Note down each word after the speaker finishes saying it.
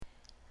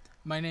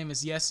My name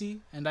is Yessi,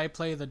 and I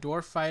play the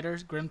dwarf fighter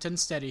Grimton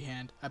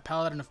Steadyhand, a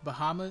paladin of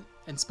Bahamut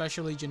and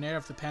special legionnaire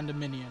of the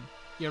Pandemonium.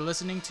 You're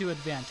listening to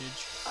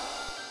Advantage.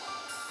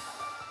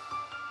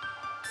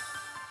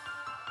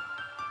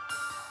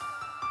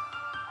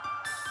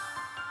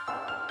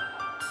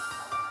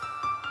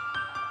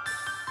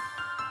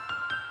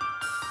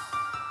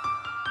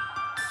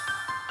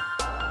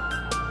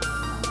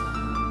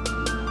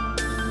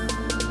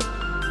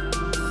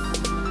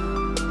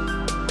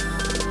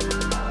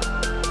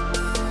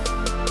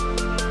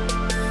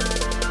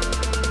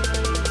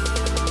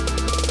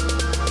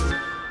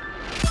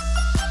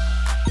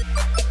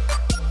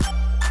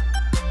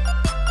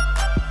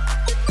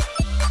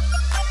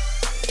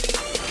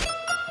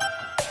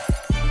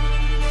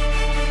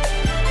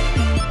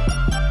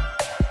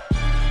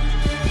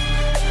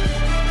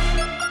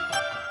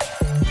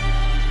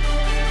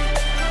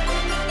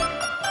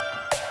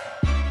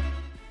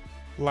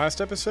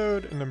 Last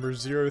episode, number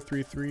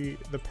 033,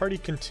 the party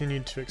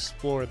continued to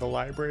explore the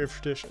Library of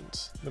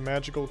Traditions, the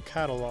magical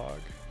catalog,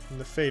 and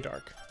the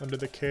Feydark under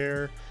the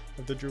care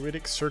of the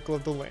Druidic Circle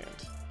of the Land.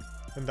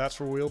 And that's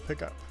where we'll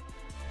pick up.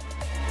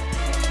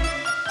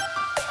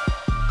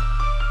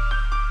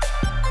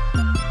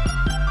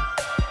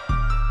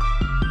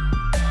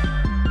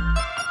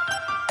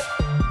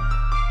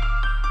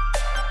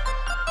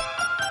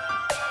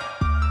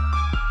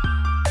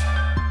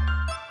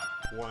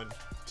 One,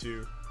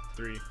 two,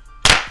 three.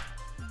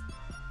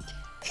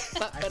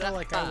 I felt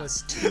like I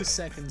was 2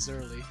 seconds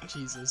early.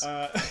 Jesus.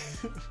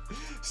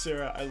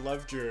 Sarah, I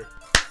loved your...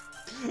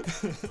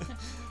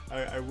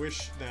 I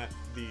wish that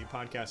the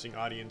podcasting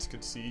audience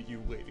could see you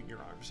waving your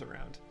arms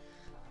around.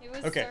 It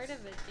was Okay. sort of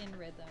in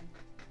rhythm.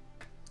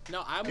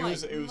 No, I'm It like,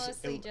 was-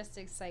 Mostly just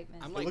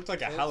excitement. I'm It looked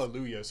like a pulse-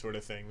 hallelujah sort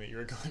of thing that you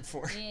were going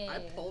for. Yeah. I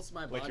pulse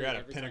my body Like you're at a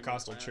every time I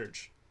Pentecostal clap.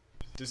 church.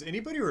 Does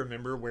anybody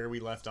remember where we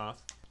left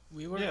off?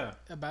 We were Yeah.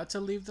 about to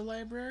leave the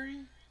library?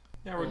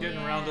 Yeah, we're getting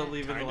Yeah. around to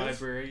leaving Kind the of.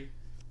 library.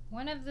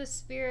 One of the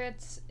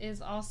spirits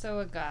is also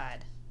a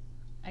god.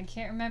 I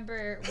can't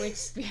remember which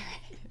spirit.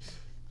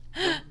 The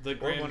Or one of the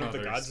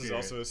grandmother gods is spirit.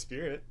 also a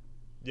spirit.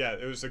 Yeah,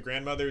 it was the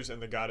grandmothers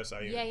and the goddess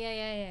Ayun.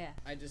 Yeah.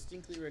 I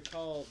distinctly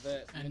recall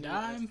that. And when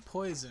I'm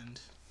poisoned.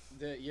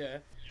 yeah.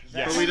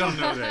 Yes. But we don't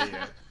know that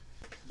yet.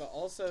 But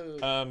also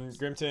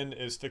Grimton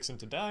is fixing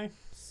to die.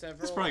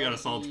 several. It's probably got of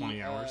a solid the,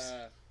 20 hours.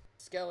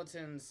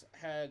 Skeletons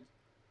had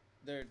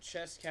their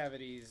chest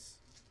cavities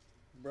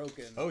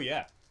broken, Oh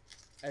yeah,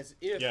 as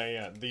if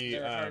yeah. The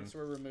their hearts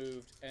were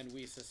removed, and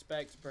we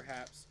suspect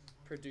perhaps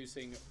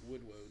producing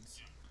woodwoads.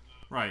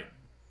 Right.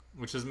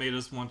 Which has made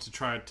us want to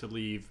try to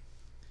leave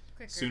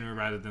Quicker. sooner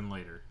rather than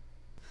later.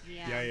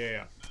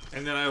 yeah.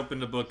 And then I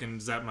opened a book and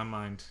zapped my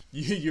mind.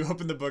 You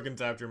open the book and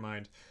tap your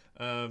mind.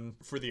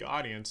 For the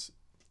audience,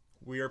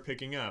 we are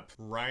picking up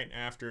right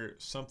after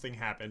something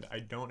happened. I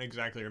don't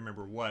exactly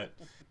remember what.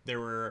 There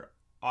were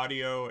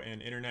audio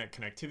and internet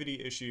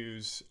connectivity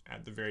issues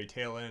at the very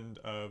tail end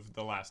of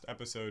the last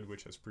episode,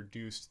 which has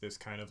produced this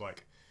kind of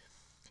like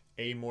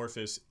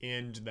amorphous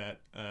end that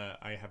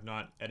I have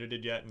not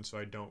edited yet, and so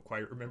I don't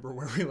quite remember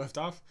where we left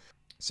off.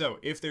 So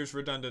if there's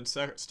redundant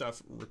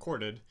stuff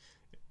recorded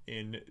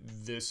in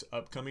this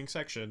upcoming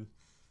section,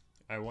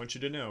 I want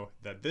you to know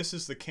that this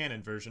is the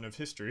canon version of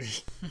history.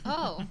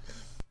 Oh.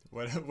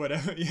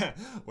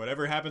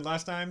 Whatever happened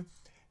last time,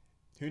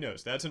 who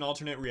knows? That's an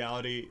alternate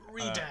reality.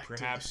 Redacted.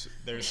 Perhaps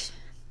there's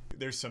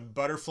some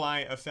butterfly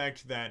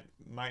effect that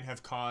might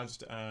have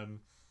caused,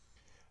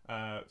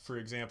 for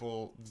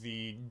example,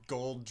 the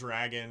gold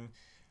dragon,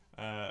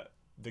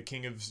 the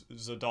king of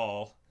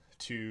Zadal,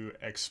 to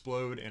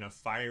explode in a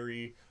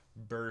fiery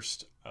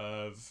burst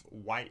of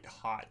white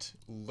hot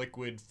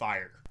liquid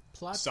fire.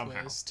 Plot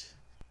Somehow. twist.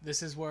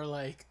 This is where,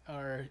 like,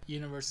 our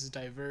universes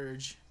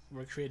diverge.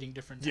 We're creating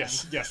different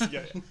Yes, times. yes,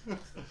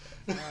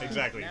 yeah.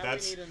 Exactly. Now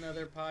That's we need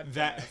another podcast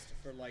that-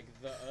 for like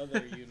the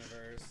other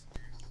universe.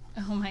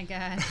 Oh my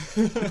god.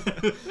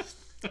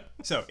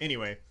 So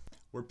anyway,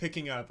 we're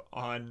picking up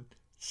on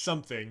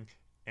something,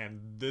 and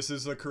this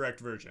is the correct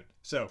version.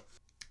 So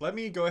let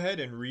me go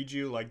ahead and read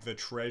you like the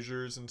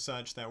treasures and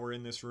such that were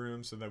in this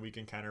room so that we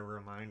can kind of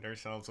remind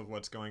ourselves of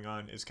what's going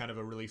on. It's kind of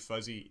a really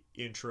fuzzy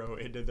intro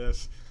into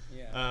this.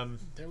 Yeah.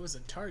 There was a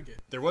target.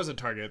 There was a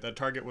target. That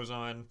target was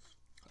on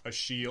a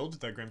shield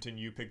that Grimton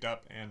you picked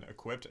up and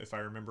equipped, if I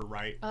remember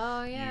right.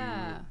 Oh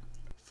yeah.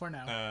 For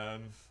now.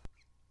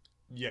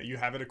 Yeah, you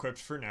have it equipped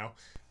for now.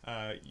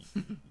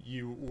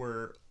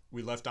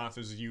 We left off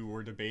as you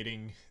were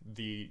debating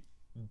the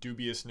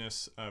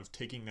dubiousness of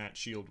taking that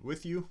shield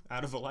with you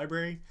out of a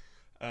library.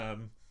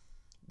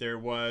 There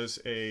was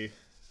a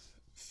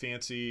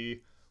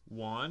fancy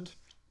wand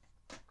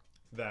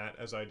that,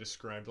 as I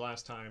described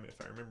last time, if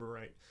I remember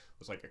right,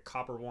 was like a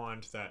copper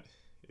wand that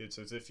it's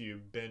as if you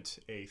bent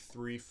a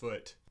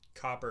 3-foot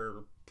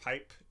copper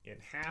pipe in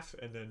half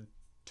and then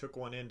took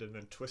one end and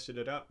then twisted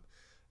it up,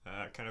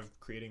 kind of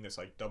creating this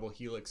like double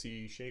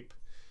helix-y shape.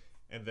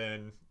 And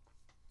then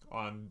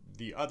on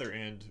the other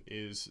end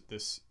is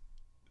this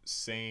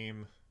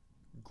same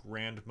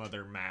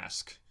grandmother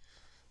mask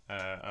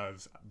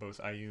of both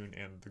Ayun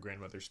and the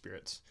grandmother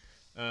spirits.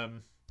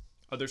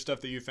 Other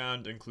stuff that you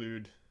found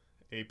include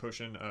a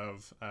potion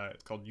of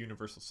it's called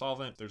Universal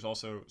Solvent. There's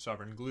also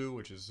Sovereign Glue,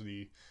 which is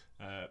the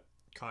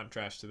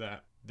contrast to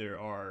that. There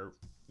are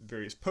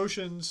various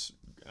potions.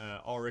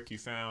 Ulrich, you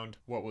found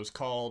what was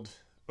called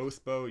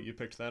Oathbow. You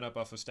picked that up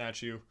off a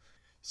statue.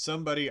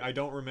 Somebody, I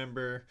don't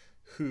remember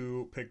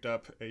who, picked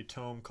up a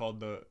tome called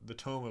the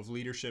Tome of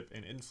Leadership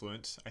and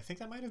Influence. I think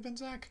that might have been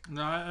Zach.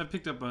 No, I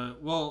picked up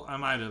I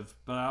might have,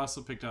 but I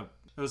also picked up,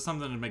 it was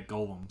something to make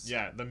golems.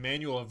 Yeah, the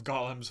Manual of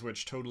Golems,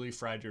 which totally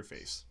fried your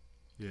face.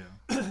 Yeah.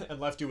 And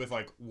left you with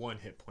like 1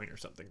 hit point or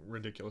something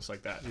ridiculous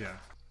like that. Yeah.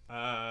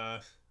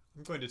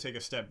 I'm going to take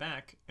a step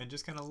back and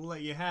just kind of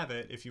let you have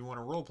it if you want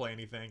to roleplay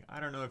anything. I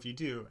don't know if you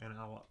do, and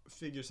I'll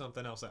figure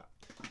something else out.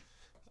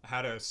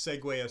 How to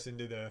segue us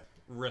into the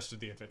rest of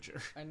the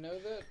adventure. I know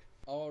that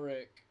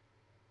Ulrich,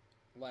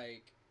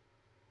 like,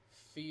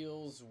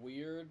 feels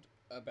weird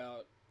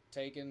about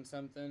taking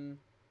something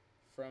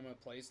from a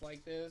place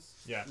like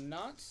this. Yeah.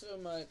 Not so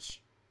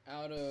much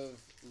out of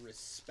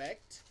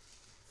respect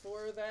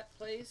for that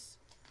place,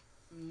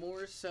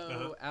 more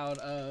so out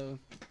of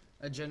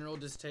a general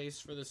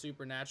distaste for the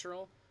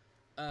supernatural,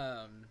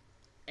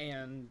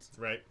 and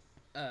Right.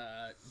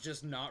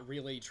 just not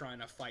really trying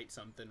to fight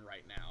something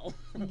right now.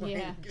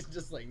 Yeah.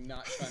 Just like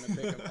not trying to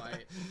pick a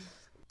fight.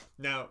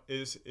 Now,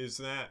 is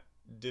that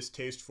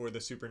distaste for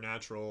the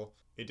supernatural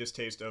a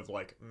distaste of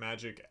like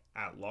magic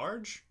at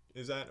large?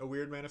 Is that a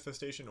weird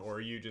manifestation, or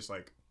are you just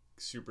like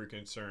super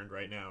concerned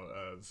right now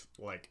of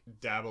like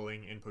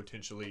dabbling in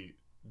potentially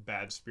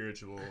bad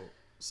spiritual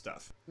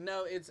stuff?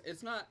 No,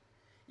 it's not.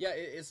 Yeah,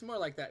 it's more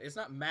like that. It's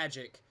not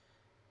magic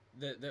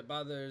that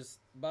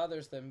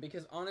bothers them,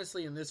 because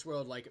honestly, in this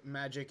world, like,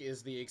 magic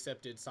is the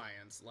accepted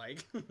science.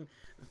 Like,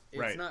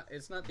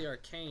 it's not the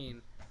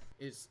arcane.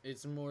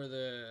 It's more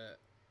the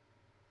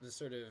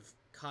sort of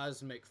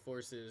cosmic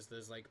forces.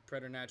 There's like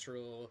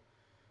preternatural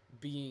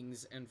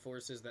beings and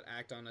forces that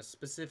act on us,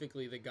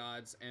 specifically the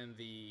gods and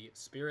the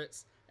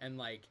spirits, and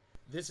like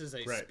this is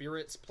a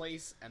spirit's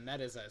place, and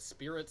that is a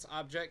spirit's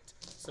object,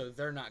 so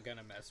they're not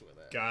gonna mess with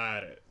it.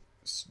 Got it.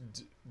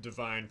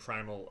 Divine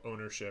primal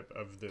ownership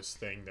of this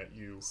thing that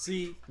you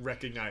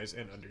recognize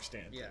and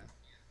understand. Yeah.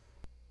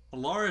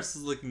 Alaris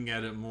is looking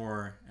at it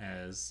more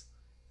as,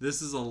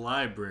 this is a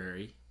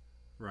library,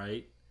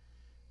 right?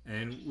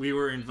 And we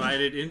were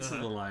invited into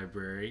the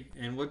library.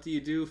 And what do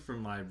you do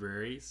from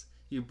libraries?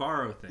 You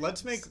borrow things.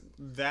 Let's make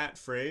that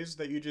phrase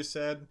that you just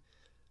said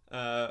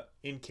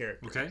in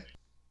character. Okay.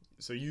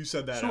 So you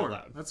said that Sure, out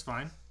loud. that's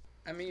fine.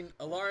 I mean,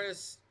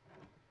 Alaris,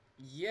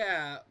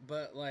 yeah,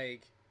 but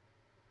like,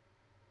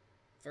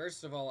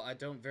 first of all, I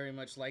don't very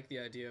much like the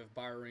idea of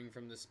borrowing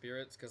from the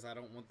spirits, because I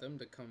don't want them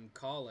to come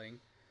calling.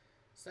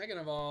 Second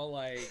of all,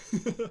 like,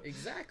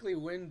 exactly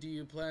when do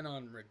you plan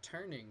on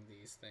returning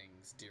these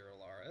things, dear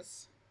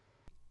Alaris?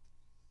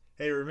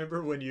 Hey,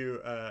 remember when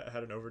you had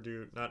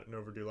not an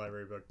overdue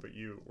library book, but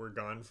you were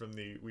gone from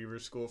the Weaver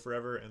School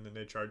forever, and then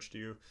they charged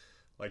you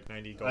like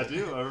 90 gold? I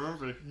do, I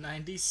remember.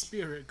 90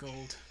 spirit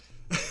gold.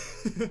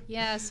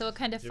 Yeah, so what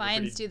kind of You have a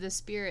fines pretty- do the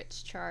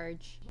spirits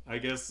charge? I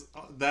guess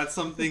that's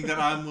something that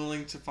I'm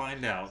willing to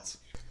find out.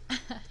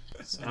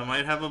 I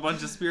might have a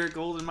bunch of spirit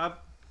gold in my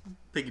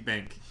piggy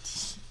bank.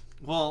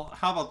 Well,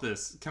 how about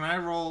this? Can I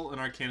roll an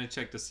Arcana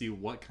check to see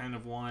what kind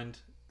of wand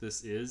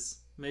this is?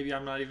 Maybe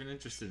I'm not even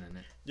interested in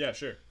it. Yeah,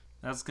 sure.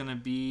 That's going to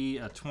be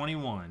a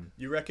 21.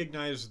 You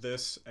recognize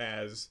this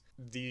as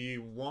the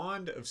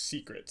Wand of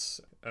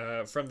Secrets.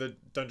 From the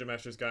Dungeon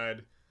Master's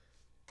Guide,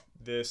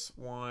 this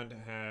wand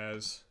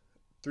has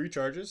 3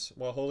 charges.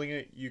 While holding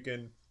it, you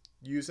can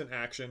use an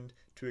action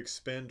to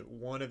expend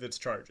one of its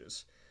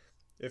charges.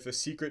 If a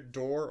secret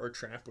door or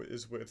trap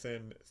is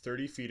within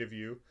 30 feet of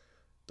you,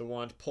 the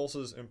wand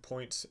pulses and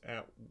points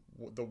at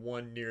the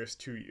one nearest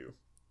to you.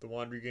 The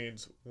wand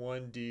regains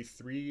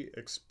 1d3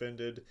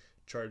 expended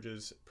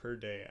charges per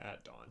day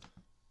at dawn.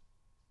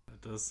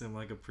 That does seem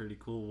like a pretty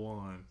cool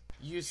wand.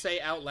 You say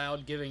out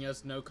loud, giving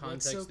us no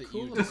context so that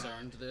cool you about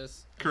discerned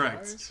this.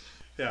 Correct.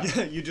 Yeah.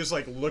 Yeah, you just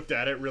like looked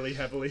at it really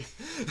heavily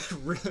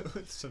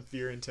with some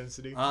fear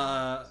intensity.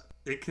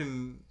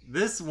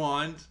 This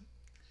wand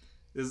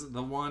is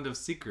the Wand of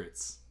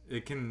Secrets.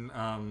 It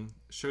can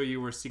show you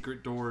where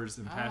secret doors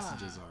and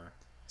passages are.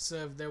 So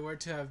if there were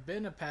to have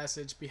been a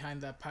passage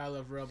behind that pile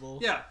of rubble,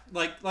 Yeah,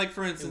 like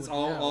for instance,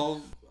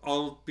 would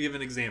I'll give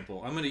an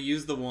example. I'm going to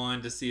use the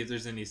wand to see if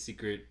there's any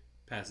secret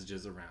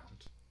passages around.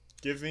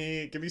 Give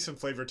me some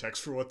flavor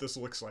text for what this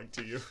looks like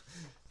to you.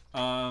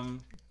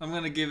 I'm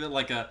going to give it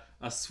like a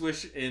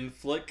swish and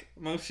flick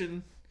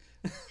motion.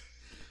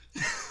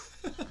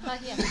 Oh,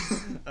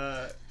 yes.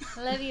 Uh,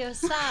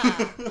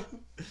 Leviosa.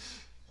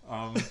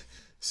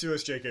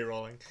 Suis JK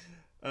rolling.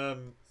 It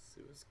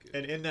was good.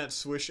 And in that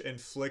swish and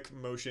flick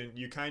motion,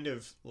 you kind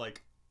of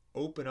like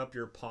open up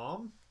your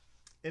palm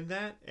in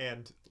that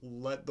and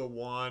let the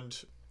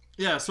wand.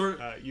 Yeah, sort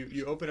of.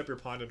 You open up your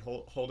palm and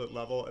hold it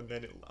level, and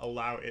then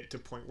allow it to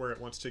point where it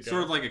wants to go.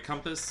 Sort of like a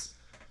compass.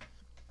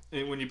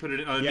 And when you put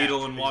it a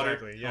needle in water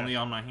exactly, yeah. only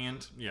on my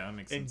hand. Yeah, that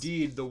makes sense.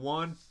 Indeed, the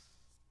wand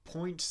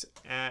points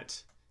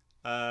at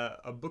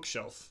a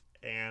bookshelf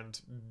and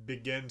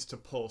begins to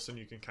pulse, and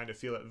you can kind of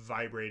feel it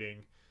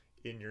vibrating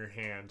in your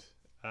hand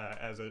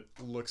as it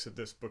looks at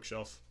this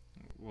bookshelf.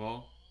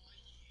 Well,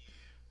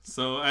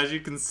 so as you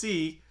can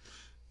see,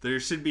 there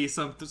should be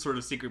some sort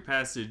of secret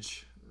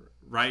passage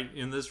right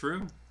in this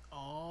room.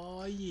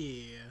 Oh,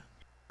 yeah.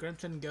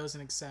 Grimton goes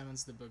and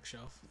examines the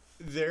bookshelf.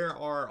 There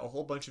are a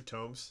whole bunch of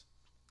tomes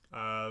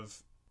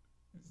of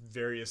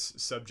various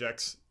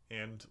subjects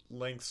and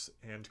lengths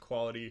and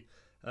quality.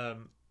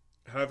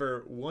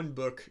 However, one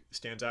book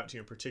stands out to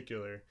you in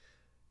particular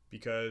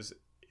because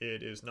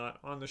it is not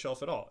on the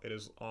shelf at all. It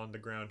is on the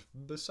ground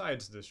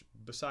beside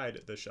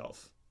the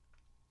shelf.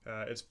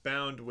 It's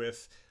bound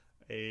with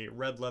a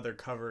red leather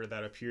cover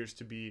that appears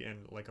to be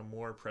in like a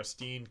more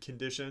pristine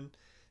condition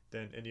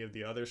than any of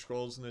the other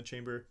scrolls in the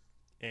chamber.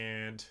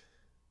 And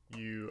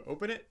you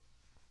open it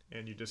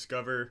and you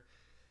discover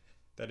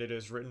that it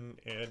is written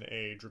in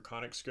a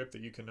draconic script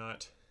that you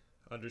cannot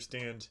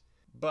understand,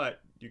 but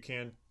you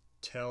can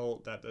tell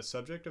that the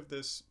subject of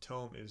this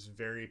tome is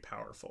very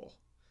powerful.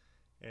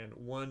 And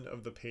one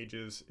of the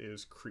pages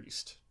is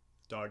creased,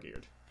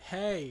 dog-eared.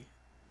 Hey,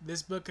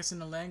 this book is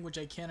in a language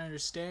I can't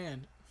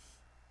understand.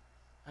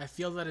 I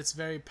feel that it's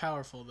very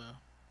powerful, though.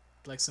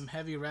 Like some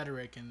heavy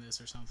rhetoric in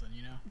this or something,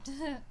 you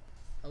know?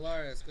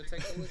 Alaris, go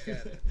take a look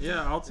at it.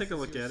 Yeah, I'll This take a is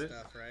look your at it.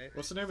 stuff, right?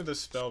 What's the name of this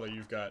spell that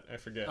you've got? I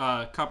forget.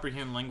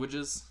 Comprehend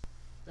languages.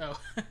 Oh.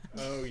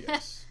 Oh,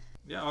 yes.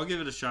 Yeah, I'll give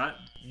it a shot.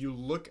 You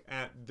look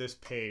at this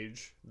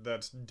page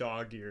that's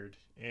dog-eared,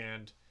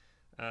 and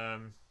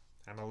I'm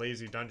a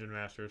lazy dungeon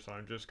master, so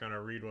I'm just going to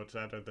read what's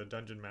out of the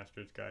Dungeon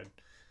Master's Guide.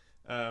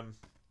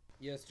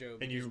 Yes, Joe,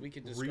 And because you we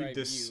could read describe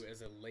this- you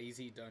as a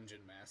lazy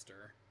dungeon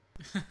master.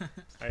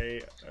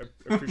 I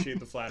appreciate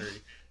the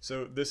flattery.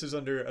 So this is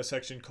under a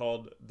section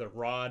called the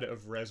Rod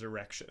of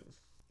Resurrection.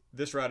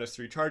 This rod has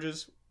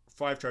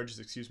 5 charges,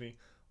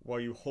 While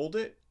you hold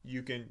it,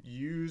 you can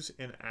use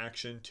an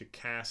action to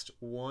cast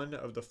one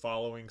of the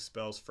following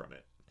spells from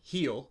it.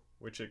 Heal,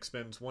 which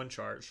expends 1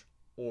 charge,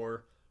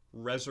 or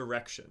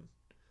Resurrection,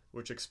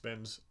 which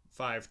expends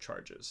 5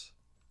 charges.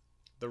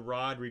 The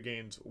rod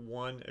regains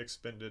 1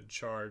 expended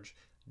charge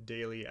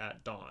daily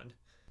at dawn.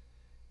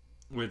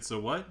 Wait, so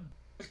what?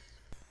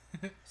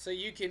 So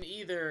you can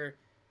either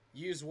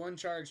use 1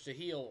 charge to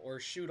heal or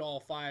shoot all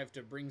 5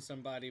 to bring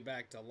somebody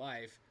back to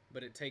life,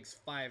 but it takes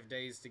 5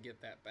 days to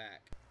get that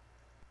back.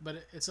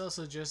 But it's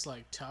also just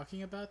like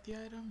talking about the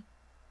item?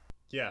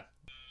 Yeah.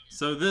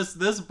 So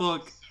this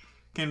book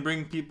can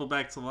bring people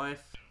back to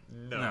life?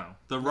 No.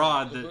 The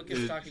rod The that book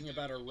is talking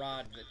about a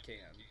rod that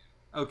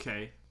can.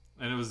 Okay.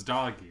 And it was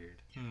dog-eared.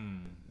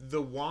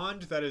 The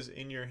wand that is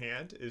in your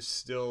hand is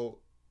still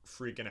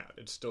freaking out.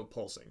 It's still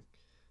pulsing.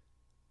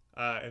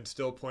 And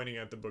still pointing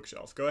at the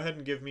bookshelf. Go ahead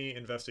and give me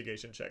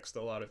investigation checks,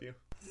 the lot of you.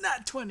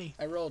 Not 20.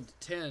 I rolled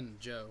 10,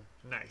 Joe.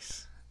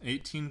 Nice.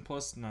 18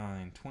 plus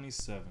 9,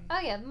 27. Oh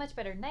yeah, much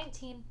better.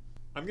 19.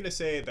 I'm going to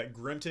say that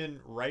Grimton,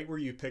 right where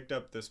you picked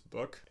up this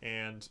book,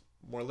 and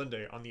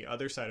Morlinde, on the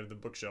other side of the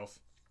bookshelf,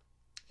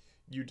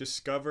 you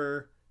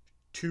discover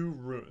 2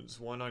 runes,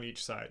 one on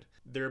each side.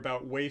 They're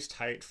about waist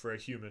height for a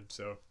human,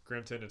 so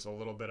Grimton, it's a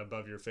little bit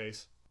above your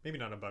face. Maybe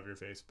not above your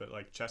face, but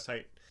like chest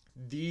height.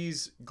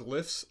 These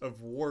glyphs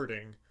of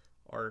warding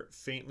are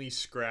faintly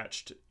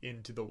scratched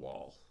into the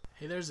wall.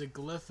 Hey, there's a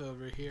glyph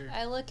over here.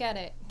 I look at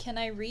it. Can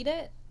I read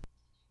it?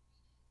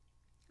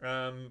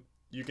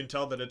 You can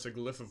tell that it's a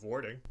glyph of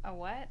warding. A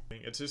what?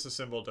 It's just a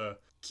symbol to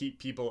keep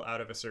people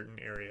out of a certain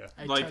area.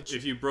 I Like, touch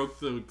if you broke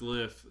the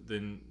glyph,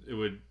 then it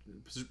would...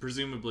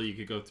 Presumably, you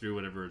could go through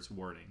whatever it's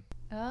warding.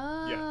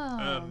 Oh.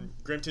 Yeah.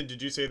 Grimton,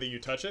 did you say that you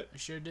touch it? I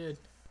sure did.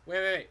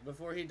 Wait,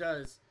 before he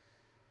does,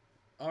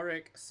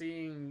 Ulrich,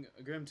 seeing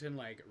Grimton,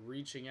 like,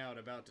 reaching out,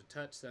 about to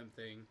touch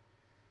something,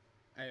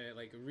 I,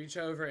 like, reach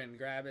over and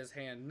grab his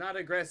hand. Not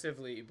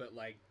aggressively, but,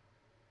 like,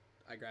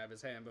 I grab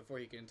his hand before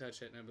he can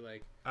touch it, and I'll be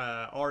like...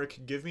 Ulrich,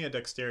 give me a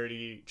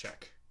dexterity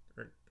check.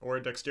 Or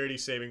a dexterity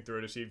saving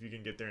throw to see if you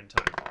can get there in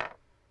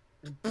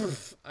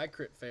time. I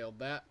crit failed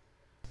that.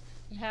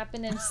 It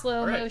happened in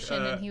slow Alright,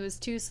 motion and he was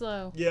too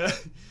slow. Yeah.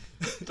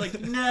 Like,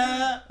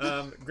 nah!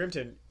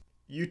 Grimton,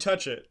 you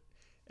touch it,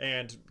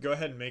 and go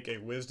ahead and make a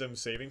wisdom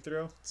saving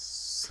throw.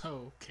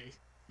 So, okay.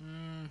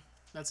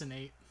 That's an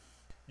 8.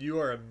 You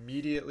are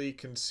immediately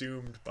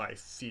consumed by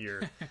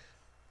fear.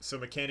 So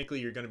mechanically,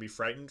 you're going to be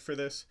frightened for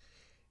this,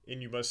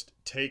 and you must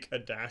take a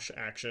dash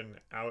action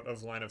out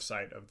of line of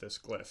sight of this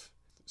glyph.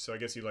 So I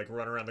guess you, like,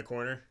 run around the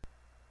corner.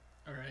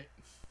 Alright.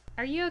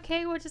 Are you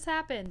okay? What just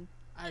happened?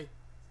 I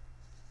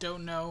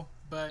don't know,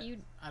 but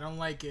You- I don't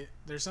like it.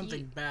 There's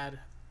something bad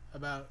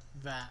about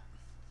that.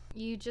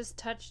 You just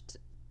touched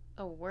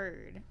a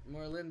word.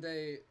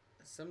 Morlinde,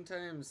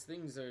 sometimes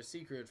things are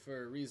secret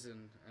for a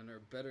reason and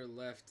are better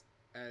left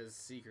as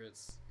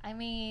secrets. I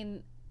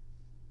mean,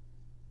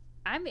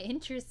 I'm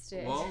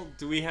interested. Well,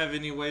 do we have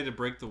any way to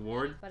break the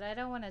ward? But I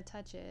don't want to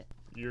touch it.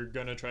 You're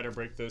going to try to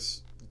break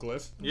this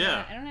glyph?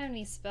 Yeah. I don't have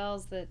any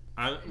spells that...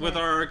 With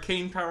our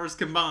arcane powers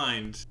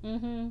combined.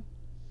 Mm-hmm.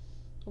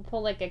 We'll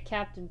pull like a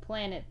Captain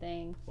Planet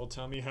thing. Well,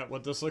 tell me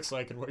what this looks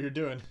like and what you're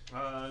doing.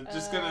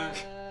 Just gonna.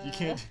 You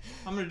can't.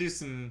 I'm gonna do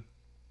some,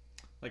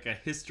 like a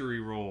history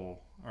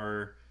roll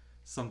or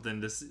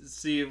something to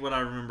see what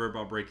I remember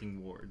about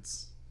breaking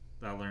wards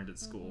that I learned at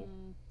school.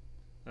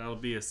 That'll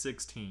be a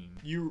 16.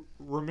 You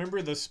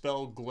remember the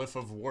spell Glyph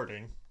of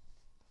Warding,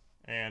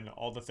 and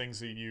all the things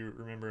that you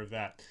remember of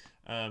that.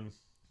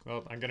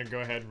 Well, I'm gonna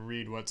go ahead and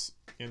read what's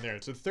in there.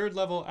 It's a 3rd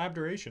level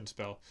abjuration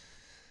spell.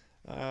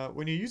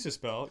 When you use a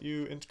spell,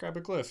 you inscribe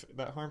a glyph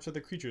that harms other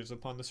creatures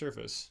upon the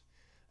surface.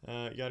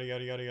 Yada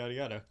yada yada yada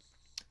yada.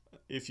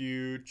 If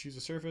you choose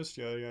a surface,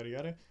 yada yada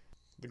yada,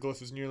 the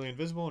glyph is nearly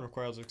invisible and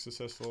requires a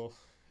successful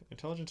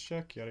intelligence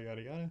check. Yada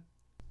yada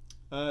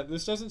yada.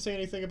 This doesn't say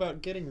anything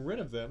about getting rid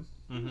of them.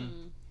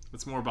 Mm-hmm.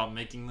 It's more about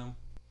making them.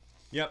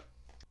 Yep.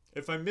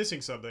 If I'm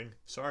missing something,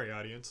 sorry,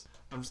 audience.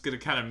 I'm just gonna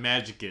kind of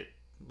magic it,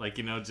 like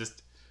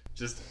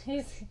just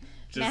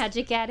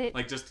Magic at it.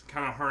 like just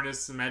kind of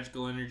harness some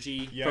magical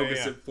energy, Yeah,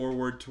 focus yeah. it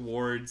forward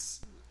towards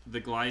the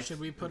glyph.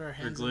 Should we put our or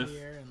hands in glyph. the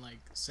air and like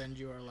send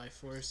you our life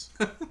force?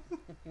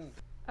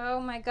 Oh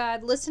my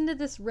god, listen to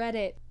this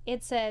Reddit.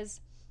 It says,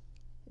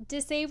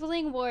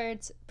 disabling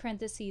wards,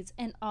 parentheses,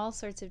 and all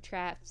sorts of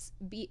traps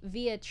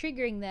via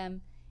triggering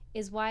them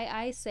is why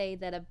I say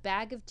that a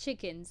bag of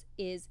chickens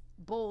is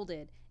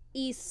bolded.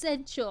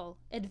 Essential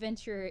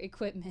adventurer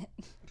equipment.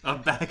 A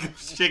bag of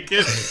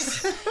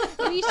chickens.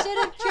 We should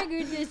have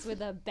triggered this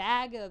with a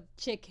bag of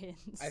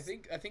chickens. I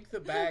think the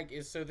bag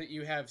is so that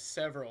you have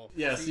several.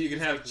 Yeah, so you can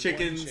use, have like, one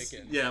chickens.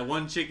 chicken. Yeah,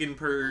 1 chicken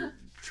per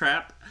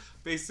trap,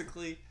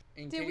 basically.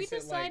 In Did we case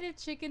it, decide like,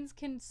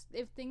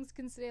 if things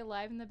can stay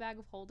alive in the bag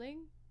of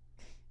holding?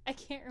 I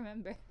can't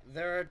remember.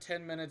 there are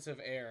 10 minutes of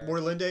air.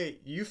 Morlinde,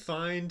 you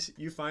find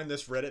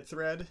this Reddit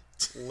thread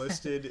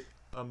listed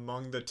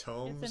among the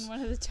tomes It's in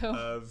one of the tomes.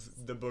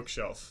 of the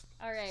bookshelf.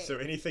 All right. So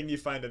anything you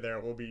find in there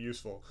will be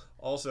useful.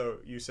 Also,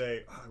 you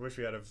say, "Oh, I wish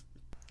we had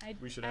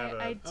we should have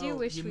I a do Oh,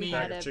 wish you we mean-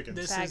 had Bag of a chickens.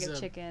 This bag is of a-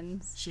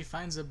 chickens. She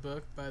finds a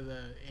book by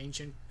the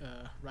ancient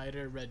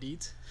writer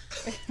Reddit.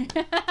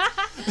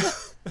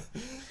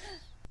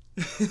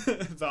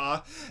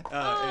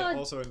 and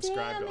also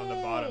inscribed on the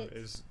bottom it.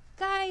 is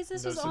Guys,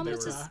 this is notes that they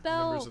almost a were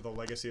spell. members of the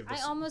legacy of the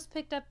I almost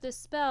picked up this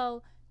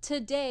spell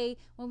today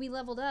when we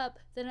leveled up.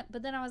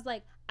 But then I was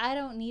like, I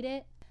don't need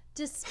it.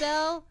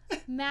 Dispel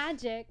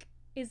magic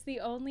is the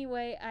only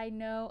way I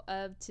know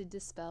of to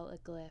dispel a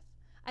glyph.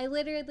 I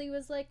literally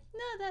was like,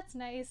 no, that's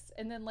nice,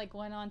 and then like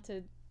went on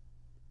to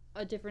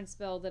a different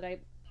spell that I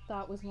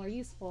thought was more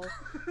useful.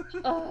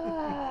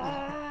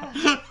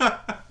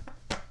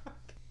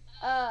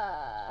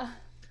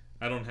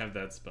 I don't have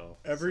that spell.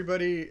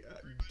 Everybody,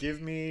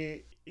 give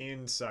me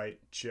insight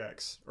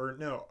checks or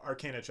no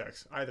Arcana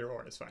checks. Either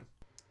or is fine.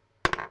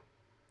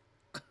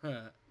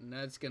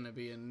 That's gonna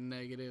be a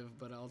negative,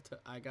 but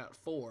I got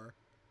 4.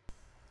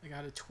 I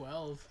got a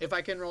 12. If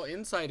I can roll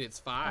insight, it's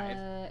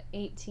 5.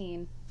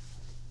 18.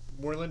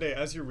 Morlinde,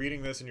 as you're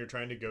reading this and you're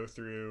trying to go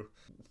through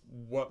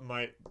what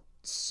might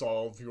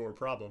solve your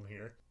problem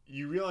here,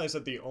 you realize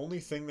that the only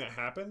thing that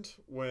happened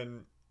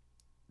when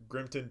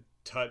Grimton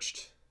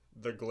touched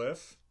the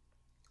glyph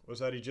was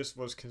that he just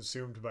was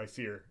consumed by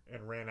fear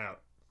and ran out.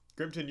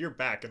 Grimton, you're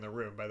back in the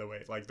room, by the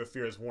way. Like, the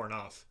fear is worn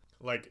off.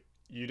 Like,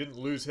 you didn't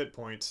lose hit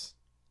points.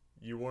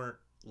 You weren't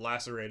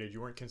lacerated.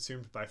 You weren't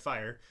consumed by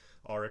fire,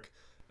 Auric.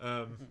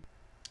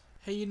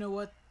 Hey, you know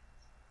what?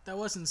 That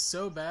wasn't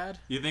so bad.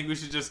 You think we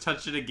should just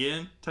touch it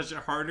again? Touch it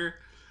harder?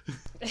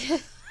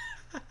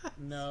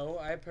 No,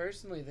 I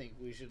personally think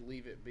we should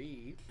leave it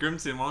be.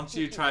 Grimton, why don't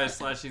you try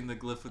slashing the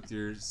glyph with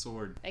your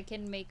sword? I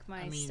can make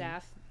my I mean-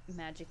 staff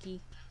magic-y.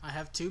 I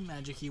have 2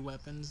 magic-y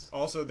weapons.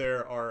 Also,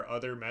 there are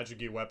other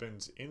magic-y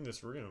weapons in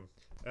this room.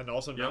 And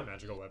also Yep.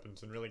 non-magical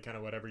weapons, and really kind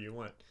of whatever you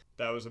want.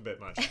 That was a bit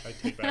much. I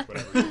take back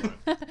whatever you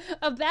want.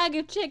 A bag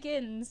of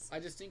chickens. I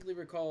distinctly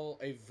recall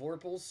a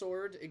Vorpal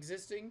sword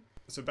existing.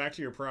 So back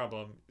to your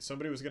problem.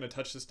 Somebody was going to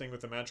touch this thing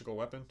with a magical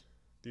weapon.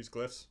 These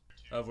glyphs,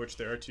 of which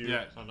there are 2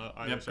 Yeah. on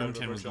either Yep, side of the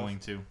Grimton was bookshelf. going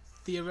to.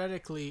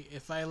 Theoretically,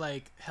 if I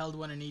like held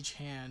one in each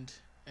hand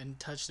and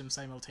touched them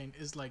simultaneously,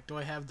 is like, do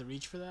I have the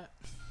reach for that?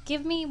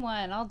 Give me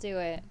one. I'll do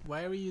it.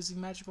 Why are we using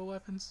magical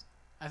weapons?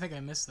 I think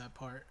I missed that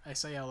part. I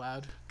say out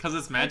loud. Because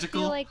it's I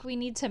magical? feel like we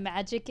need to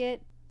magic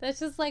it. That's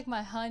just like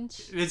my hunch.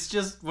 It's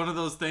just one of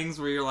those things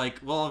where you're like,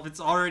 well, if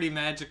it's already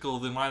magical,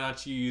 then why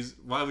would you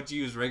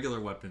use regular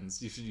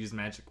weapons? You should use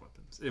magic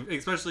weapons.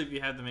 Especially if you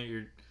had them at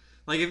your...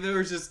 Like, if there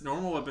was just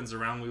normal weapons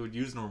around, we would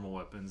use normal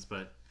weapons,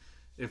 but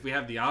if we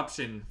have the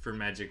option for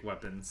magic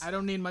weapons... I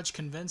don't need much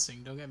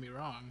convincing, don't get me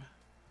wrong.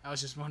 I was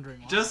just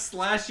wondering why. Just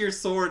slash your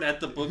sword at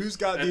the book. Who's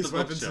got at these the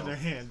weapons in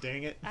bookshelf. their hand?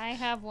 Dang it. I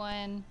have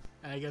one.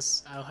 I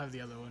guess I'll have the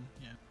other one,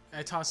 yeah.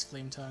 I toss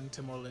Flame Tongue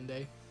to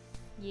Morlinde.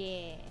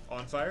 Yeah.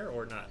 On fire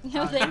or not?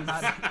 No thanks.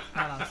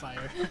 Not on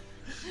fire.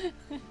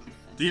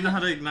 Do you know how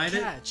to ignite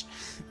it? Catch!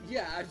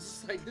 Yeah, I'm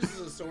just like, this is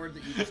a sword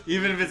that you just...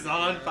 Even if it's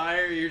not on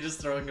fire, you're just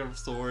throwing a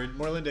sword.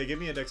 Morlinde, give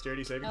me a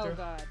dexterity saving Oh throw.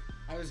 god.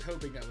 I was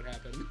hoping that would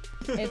happen.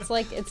 It's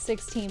like it's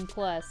 16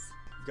 plus.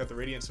 You've got the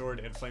radiant sword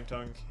and flame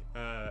tongue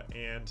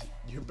and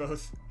you're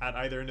both at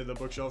either end of the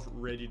bookshelf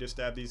ready to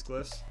stab these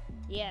glyphs.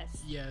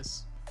 Yes.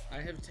 Yes.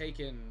 I have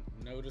taken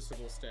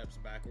noticeable steps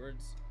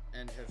backwards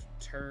and have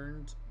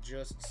turned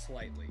just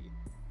slightly,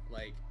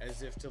 like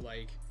as if to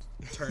like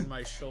turn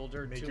my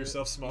shoulder Make to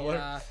yourself it. smaller?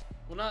 Yeah.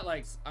 Well, not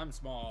like I'm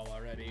small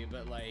already,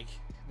 but like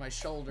my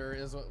shoulder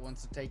is what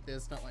wants to take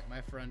this, not like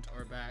my front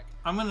or back.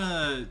 I'm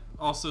gonna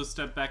also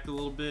step back a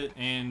little bit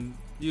and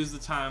use the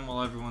time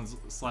while everyone's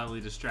slightly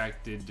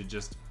distracted to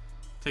just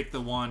take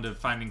the wand of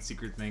finding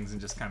secret things and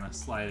just kind of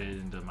slide it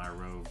into my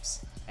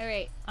robes. All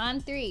right. On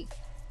 3.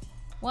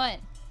 1,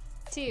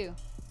 2,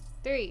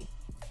 3.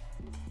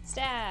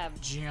 Stab.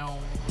 Jion.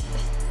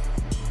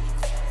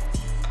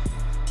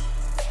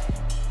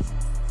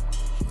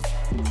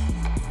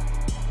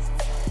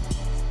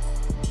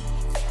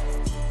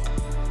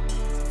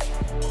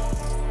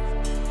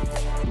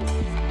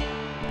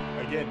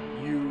 Again,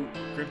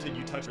 Grimton,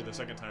 you touch her the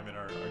second time and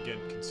are again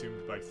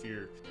consumed by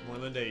fear.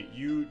 Morlinde,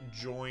 you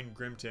join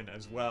Grimton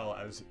as well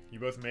as you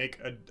both make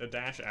a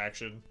dash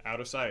action out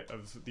of sight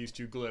of these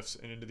two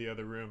glyphs and into the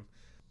other room.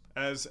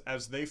 As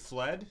they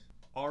fled,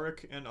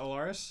 Auric and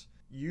Alaris,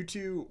 you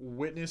two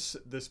witness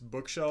this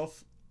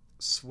bookshelf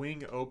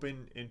swing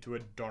open into a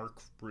dark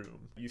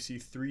room. You see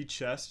 3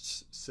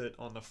 chests sit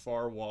on the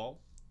far wall.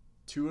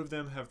 2 of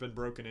them have been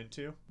broken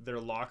into. Their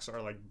locks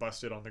are like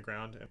busted on the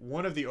ground.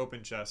 One of the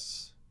open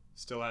chests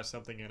still has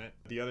something in it.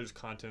 The other's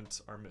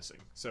contents are missing.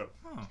 So,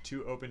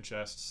 2 open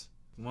chests.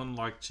 One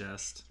locked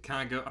chest. Can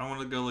I go? I want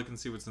to go look and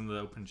see what's in the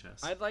open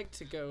chest. I'd like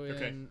to go in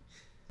Okay.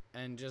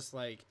 and just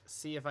like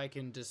see if I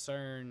can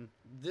discern.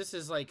 This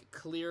is like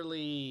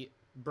clearly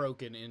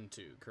broken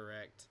into,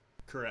 correct?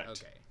 Correct.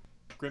 Okay.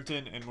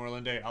 Grimton and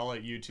Morlinde, I'll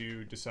let you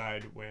two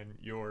decide when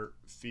your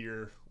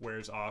fear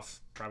wears off,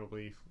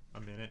 probably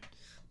a minute,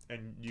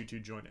 and you two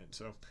join in.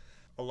 So,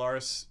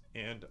 Alaris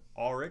and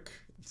Auric,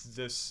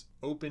 this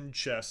open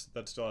chest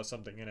that still has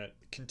something in it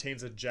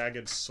contains a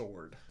jagged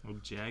sword. A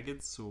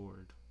jagged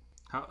sword.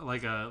 How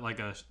like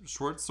a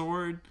short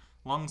sword,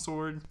 long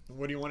sword?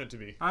 What do you want it to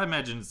be? I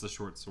imagine it's a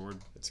short sword.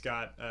 It's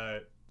got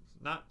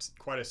not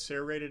quite a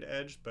serrated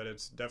edge, but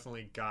it's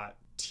definitely got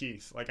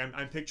teeth. Like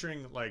I'm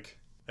picturing like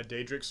a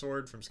Daedric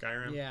sword from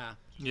Skyrim. Yeah.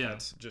 Yeah.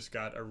 That's just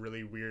got a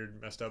really weird,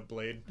 messed up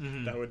blade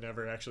Mhm. that would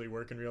never actually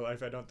work in real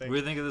life, I don't What think. do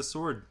you think of the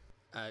sword?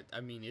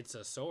 I mean, it's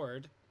a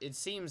sword. It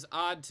seems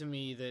odd to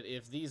me that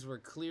if these were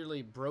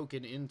clearly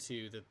broken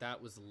into,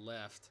 that was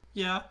left.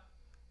 Yeah.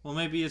 Well,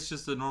 maybe it's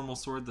just a normal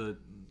sword that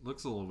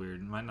looks a little weird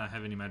and might not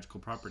have any magical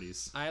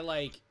properties. I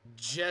like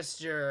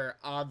gesture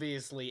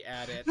obviously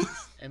at it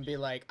and be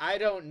like, I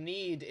don't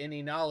need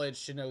any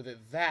knowledge to know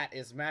that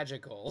is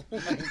magical.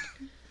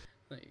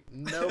 like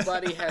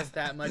nobody has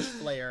that much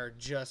flair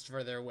just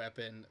for their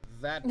weapon.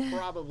 That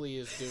probably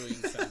is doing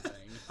something.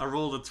 I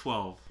rolled a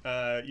 12.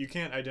 You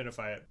can't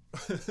identify it.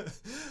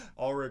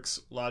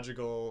 Ulrich's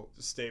logical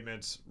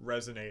statements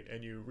resonate,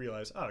 and you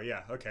realize, oh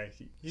yeah, okay,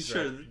 he's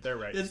Sure. right. They're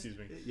right. It's- Excuse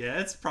me. Yeah,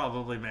 it's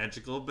probably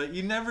magical, but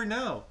you never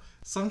know.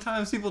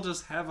 Sometimes people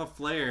just have a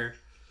flair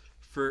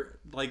for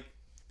like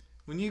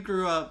when you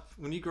grow up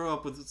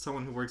with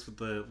someone who works with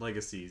the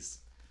legacies.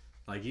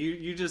 Like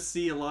you just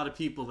see a lot of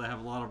people that have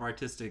a lot of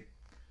artistic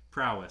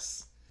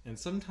prowess. And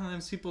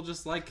sometimes people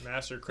just like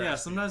Master craftspeople. yeah,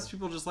 sometimes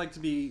people just like to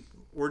be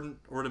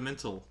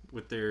ornamental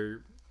with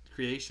their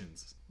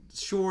creations.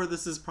 Sure,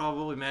 this is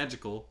probably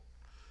magical,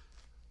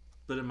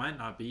 but it might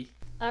not be.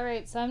 All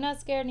right, so I'm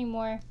not scared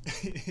anymore.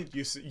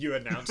 you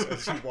announce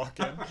as you walk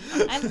in.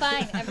 I'm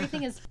fine.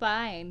 Everything is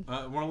fine.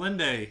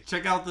 Morlinde,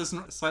 check out this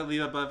slightly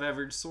above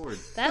average sword.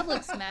 That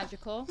looks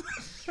magical.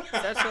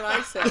 That's what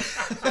I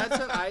said. That's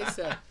what I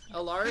said.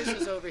 Alaris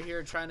is over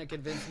here trying to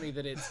convince me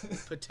that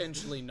it's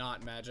potentially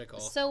not magical.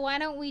 So why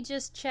don't we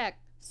just check?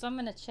 So I'm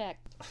gonna check.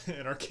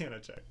 An Arcana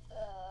check.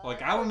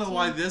 Like, I don't know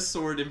why this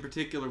sword in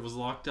particular was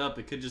locked up.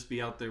 It could just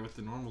be out there with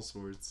the normal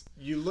swords.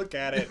 You look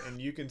at it, and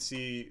you can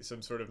see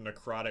some sort of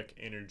necrotic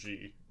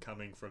energy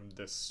coming from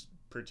this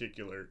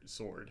particular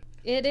sword.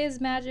 It is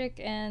magic,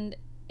 and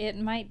it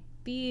might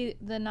be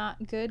the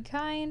not good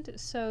kind.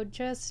 So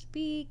just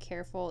be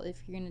careful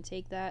if you're gonna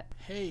take that.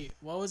 Hey,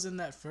 what was in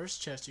that first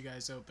chest you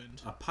guys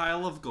opened? A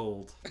pile of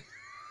gold.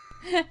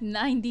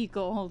 90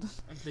 gold.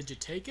 Did you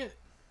take it?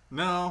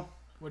 No.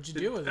 What'd you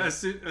do with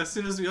it? As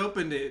soon as we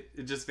opened it,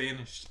 it just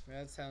vanished.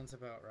 That sounds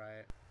about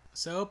right.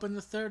 So open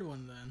the third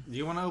one then. Do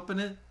you want to open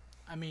it?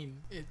 I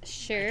mean, it.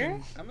 Sure.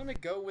 I'm gonna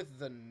go with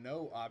the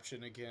no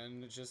option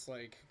again, just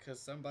like because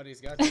somebody's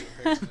got to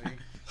apparently.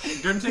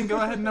 Grimton, go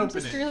ahead and I'm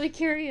open just it. really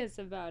curious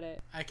about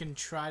it. I can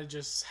try to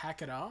just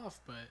hack it off,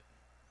 but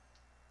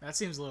that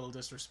seems a little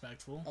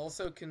disrespectful.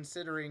 Also,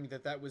 considering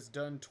that was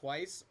done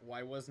twice,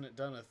 why wasn't it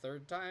done a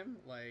third time?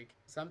 Like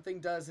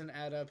something doesn't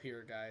add up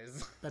here,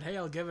 guys. But hey,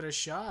 I'll give it a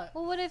shot.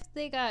 Well, what if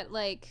they got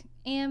like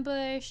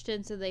ambushed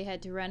and so they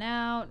had to run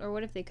out, or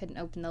what if they couldn't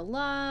open the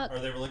lock? Or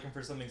they were looking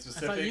for something I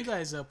specific. thought you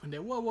guys opened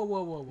it.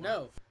 Whoa.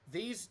 No,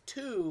 these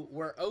two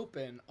were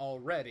open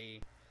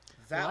already.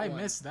 That Well, I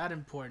one. missed that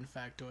important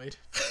factoid.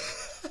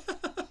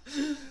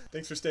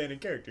 Thanks for staying in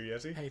character,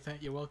 Yessie. Hey,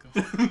 you're welcome.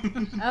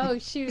 Oh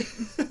shoot.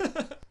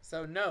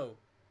 So no,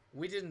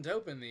 we didn't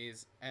open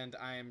these, and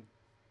I am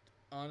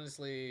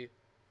honestly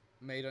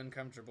made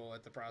uncomfortable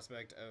at the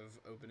prospect of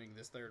opening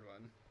this third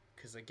one.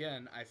 Because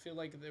again, I feel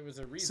like there was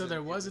a reason. So there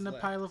it wasn't was a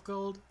left. pile of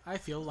gold? I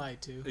feel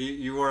lied to.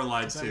 You were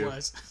lied 'Cause I to.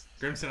 was.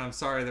 Grimson, I'm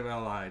sorry that I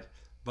lied.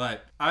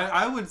 But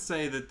I would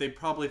say that they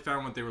probably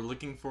found what they were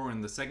looking for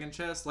in the second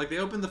chest. Like, they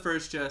opened the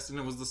first chest and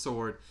it was the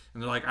sword.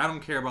 And they're like, I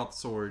don't care about the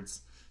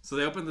swords. So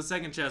they opened the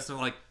second chest and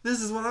they're like, this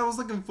is what I was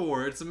looking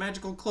for. It's a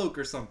magical cloak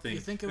or something. You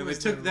think it and was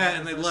they took the that Rod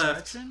and of they left.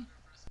 Resurrection?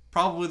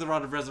 Probably the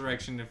Rod of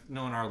Resurrection, if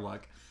knowing our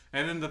luck.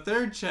 And then the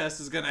third chest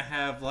is going to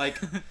have, like,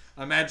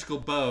 a magical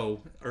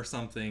bow or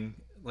something.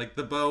 Like,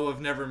 the bow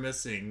of never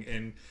missing.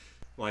 And,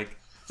 like...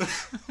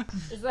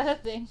 Is that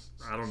a thing?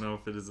 I don't know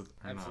if it is or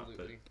not.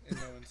 Absolutely, in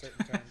no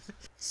uncertain terms.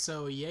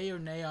 So, yay or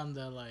nay on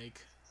the,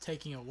 like,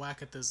 taking a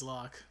whack at this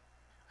lock?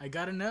 I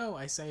gotta know,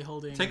 I say,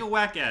 holding Take a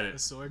whack at the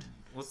it. sword.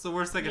 What's the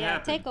worst that could Yeah,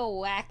 happen? take a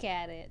whack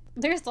at it.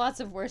 There's lots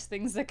of worse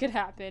things that could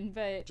happen,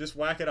 but Just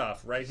whack it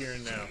off right here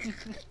and now.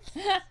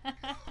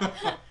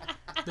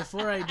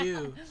 Before I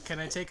do, can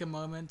I take a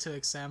moment to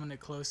examine it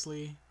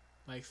closely?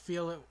 Like,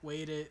 feel it,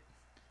 weight it,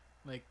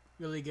 like,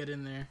 really get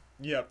in there.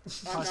 Yep. I'm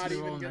not Possibly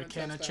even roll an gonna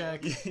Arcana touch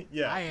that check. one.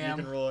 Yeah, I am.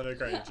 you can roll an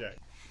Arcana check.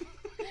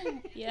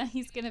 yeah,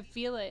 he's gonna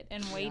feel it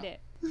and weight it.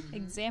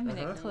 Examine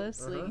it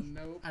closely.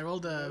 Nope. I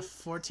rolled a Nope.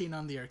 14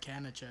 on the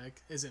Arcana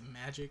check. Is it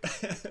magic?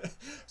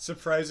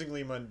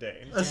 Surprisingly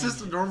mundane. That's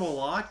just a normal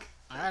lock?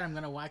 Alright, I'm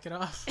gonna whack it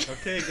off.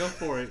 Okay, go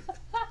for it.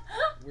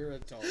 We're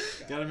adults,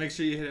 guys. Gotta make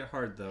sure you hit it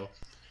hard, though.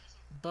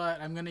 But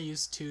I'm gonna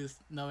use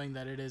Tooth, knowing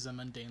that it is a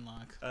mundane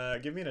lock.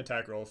 Give me an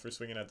attack roll for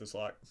swinging at this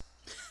lock.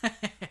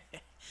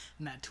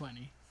 Nat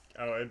 20.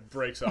 Oh, it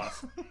breaks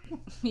off.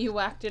 You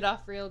whacked it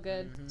off real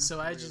good. So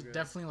I Real just good.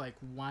 definitely, like,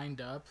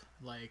 wind up,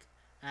 like,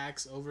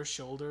 axe over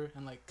shoulder,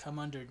 and, like, come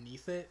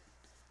underneath it.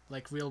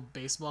 Like, real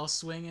baseball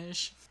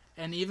swing-ish.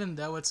 And even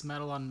though it's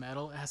metal on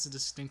metal, it has a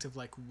distinctive,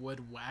 like,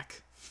 wood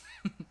whack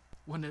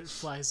when it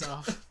flies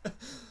off.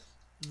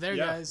 There,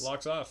 Yeah, guys.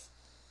 locks off.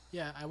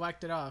 Yeah, I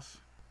whacked it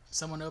off.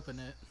 Someone open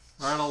it.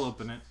 Alright, I'll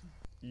open it.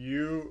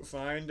 You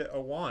find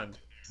a wand.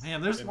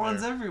 Man, there's In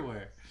wands there.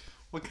 everywhere.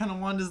 What kind of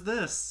wand is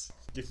this?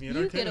 Give me an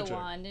You Arcana get a check.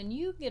 wand, and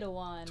you get a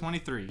wand.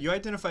 23. You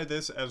identify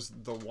this as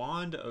the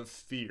Wand of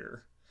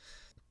Fear.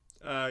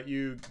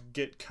 You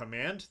get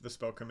Command, the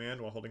spell Command,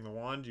 while holding the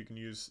wand. You can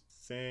use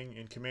Thing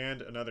and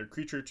command another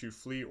creature to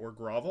flee or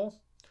grovel,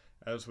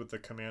 as with the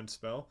Command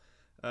spell.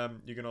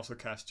 You can also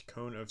cast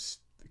Cone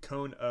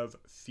of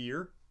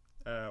Fear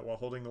while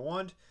holding the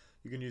wand.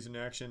 You can use an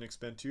action,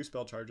 expend 2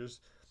 spell charges,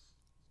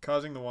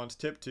 causing the wand's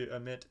tip to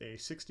emit a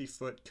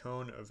 60-foot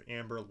cone of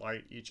amber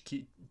light. Each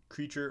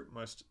creature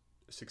must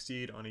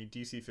succeed on a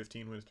DC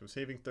 15 Wisdom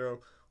saving throw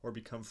or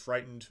become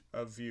frightened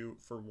of you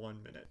for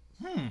 1 minute.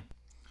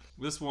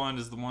 This wand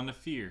is the wand of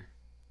fear.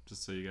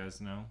 Just so you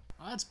guys know.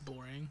 Oh, that's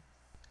boring.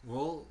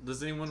 Well,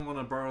 does anyone want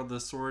to borrow the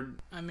sword?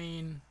 I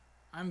mean,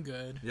 I'm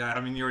good. Yeah,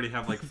 I mean you already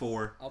have like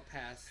 4. I'll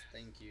pass,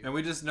 thank you. and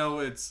we just know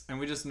it's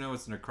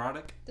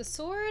necrotic. The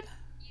sword?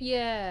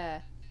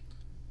 Yeah.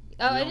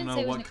 Oh, We I don't didn't know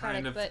say it was what necrotic,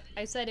 kind of- but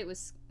I said it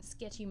was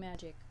sketchy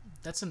magic.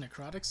 That's a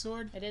necrotic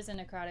sword? It is a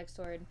necrotic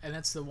sword. And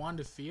that's the Wand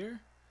of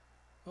Fear?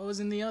 What was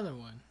in the other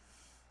one?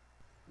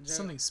 Joe,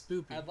 Something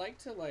spoopy. I'd like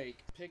to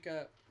pick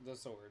up the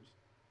sword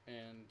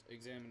and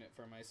examine it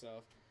for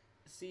myself.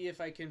 See if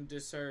I can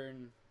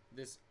discern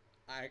this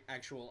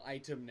actual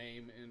item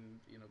name in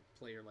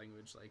player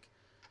language. Like,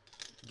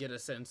 get a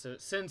sense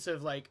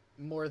of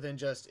more than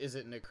just is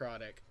it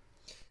necrotic.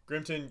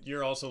 Grimton,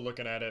 you're also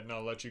looking at it, and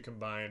I'll let you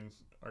combine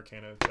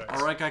Arcana checks.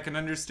 Alright, I can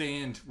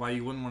understand why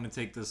you wouldn't want to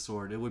take this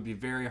sword. It would be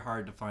very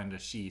hard to find a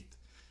sheath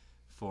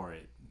for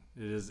it.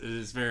 It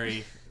is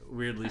very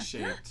weirdly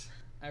shaped.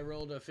 I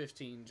rolled a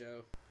 15,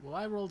 Joe. Well,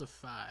 I rolled a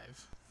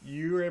 5.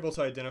 You were able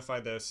to identify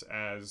this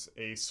as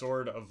a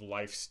sword of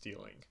life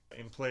stealing.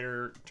 In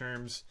player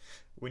terms,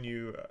 when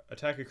you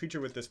attack a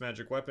creature with this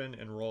magic weapon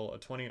and roll a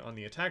 20 on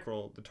the attack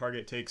roll, the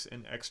target takes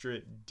an extra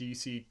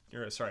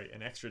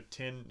an extra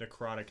 10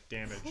 necrotic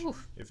damage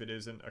Oof. if it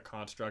isn't a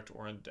construct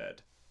or undead.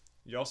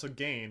 You also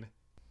gain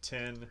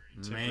 10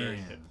 temporary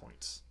Man. hit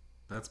points.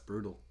 That's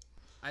brutal.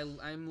 I'm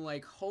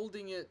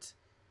holding it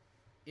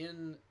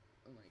in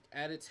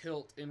at its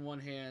hilt in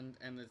one hand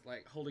and it's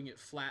holding it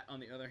flat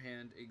on the other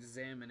hand,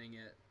 examining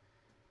it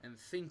and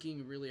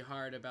thinking really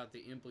hard about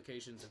the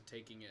implications of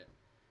taking it.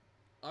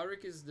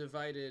 Auric is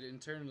divided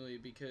internally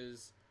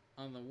because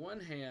on the one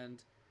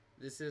hand,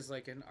 this is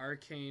an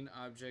arcane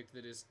object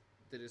that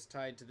is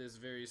tied to this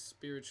very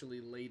spiritually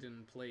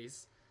laden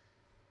place.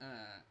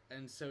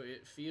 And so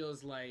it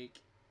feels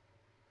like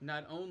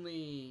not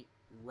only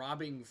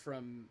robbing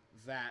from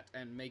that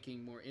and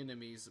making more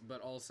enemies,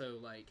 but also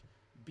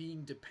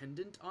being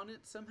dependent on it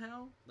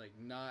somehow,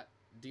 not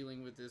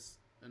dealing with this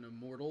in a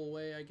mortal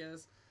way, I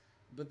guess.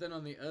 But then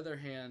on the other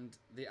hand,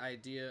 the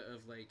idea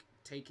of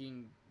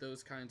taking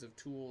those kinds of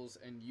tools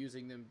and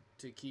using them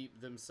to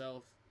keep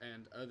themselves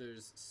and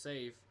others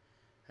safe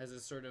has a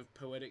sort of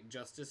poetic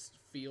justice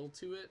feel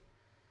to it.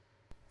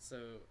 So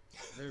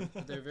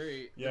they're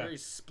very Yeah. very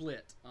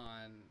split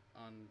on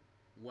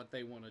what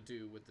they want to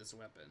do with this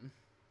weapon.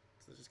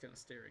 So just kind of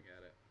staring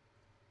at it.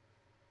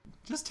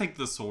 Just take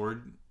the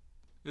sword.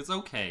 It's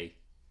okay.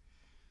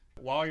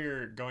 While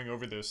you're going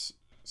over this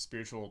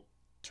spiritual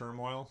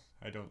turmoil,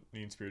 I don't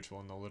mean spiritual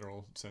in the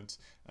literal sense,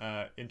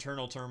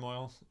 internal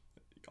turmoil,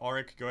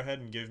 Ulrich, go ahead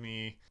and give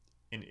me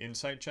an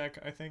insight check,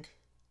 I think.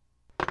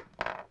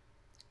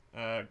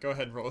 Go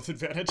ahead and roll with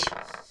advantage.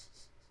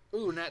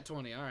 Ooh, nat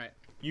 20. All right.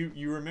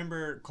 You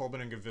remember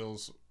Colbin and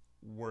Gaville's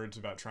words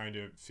about trying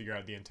to figure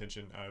out the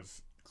intention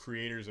of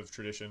creators of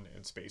tradition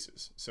and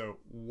spaces. So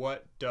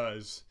what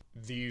does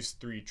these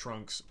three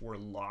trunks were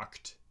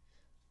locked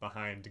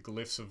behind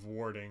glyphs of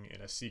warding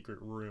in a secret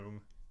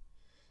room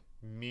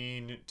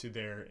mean to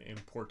their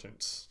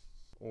importance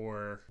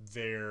or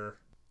their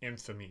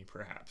infamy,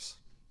 perhaps?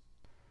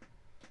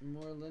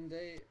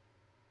 Morlinde,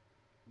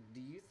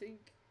 do you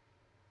think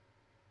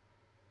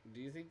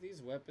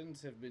these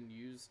weapons have been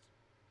used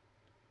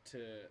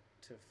to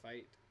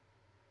fight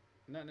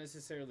not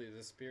necessarily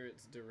the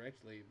spirits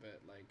directly,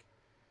 but like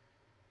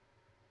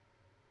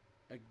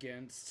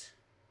against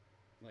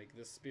like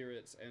the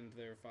spirits and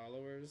their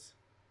followers?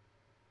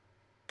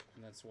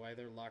 And that's why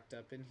they're locked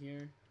up in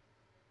here?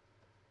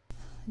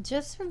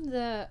 Just from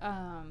the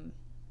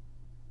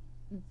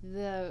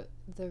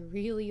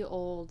really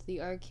old,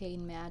 the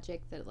arcane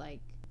magic that,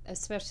 like,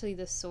 especially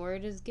the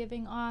sword is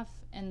giving off,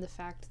 and the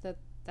fact that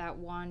that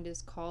wand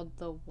is called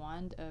the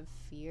Wand of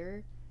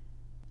Fear.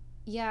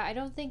 Yeah, I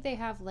don't think they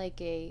have like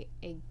a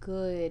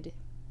good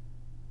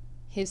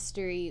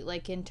history,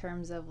 like in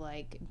terms of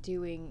like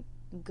doing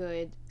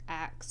good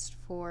acts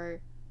for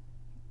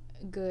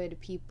good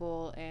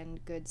people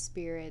and good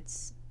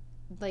spirits,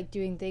 like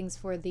doing things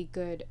for the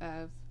good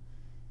of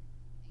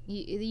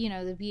you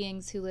know, the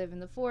beings who live in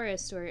the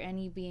forest or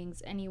any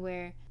beings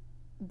anywhere.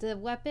 The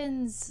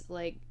weapons,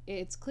 like,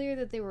 it's clear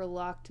that they were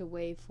locked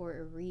away for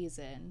a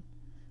reason.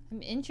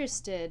 I'm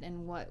interested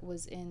in what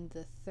was in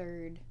the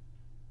third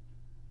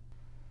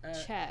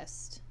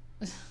chest.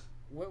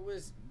 What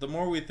was... The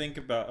more we think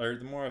about, or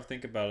the more I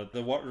think about it,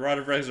 the Rod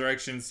of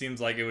Resurrection seems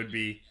like it would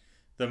be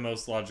the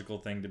most logical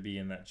thing to be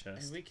in that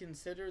chest. Have we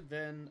considered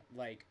then,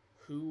 like,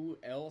 who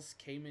else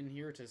came in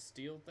here to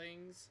steal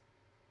things?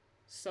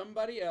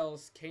 Somebody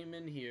else came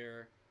in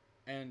here,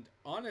 and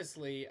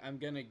honestly, I'm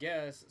gonna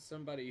guess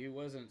somebody who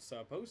wasn't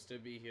supposed to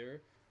be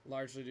here,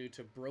 largely due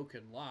to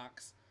broken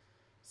locks.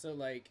 So,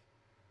 like,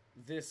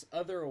 this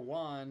other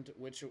wand,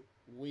 which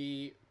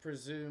we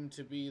presume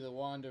to be the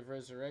Wand of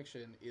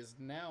Resurrection, is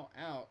now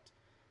out.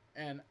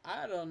 And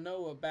I don't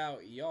know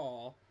about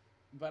y'all,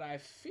 but I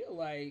feel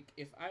like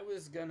if I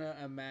was gonna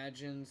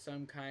imagine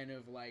some kind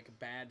of, like,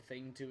 bad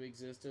thing to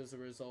exist as a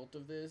result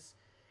of this,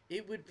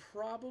 it would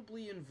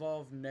probably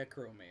involve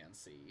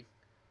necromancy.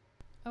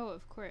 Oh,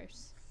 of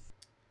course.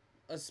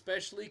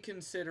 Especially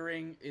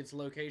considering its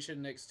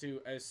location next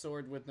to a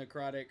sword with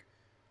necrotic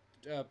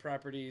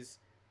properties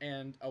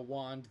and a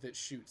wand that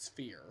shoots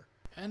fear.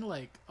 And,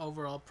 like,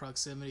 overall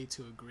proximity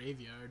to a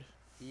graveyard.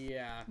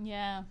 Yeah.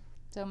 Yeah,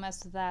 don't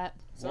mess with that.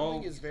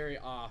 Something is very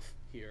off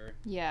here.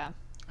 Yeah.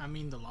 I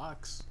mean, the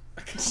locks.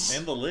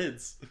 And the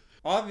lids.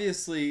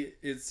 Obviously,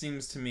 it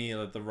seems to me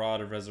that the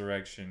Rod of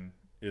Resurrection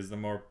is the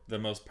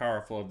most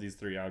powerful of these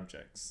three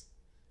objects.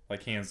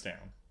 Like, hands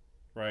down.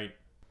 Right?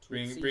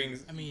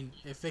 Brings... I mean,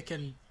 if it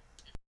can...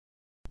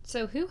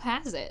 So who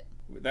has it?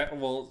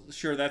 Well,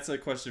 sure, that's a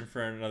question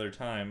for another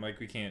time.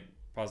 Like, we can't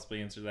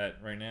possibly answer that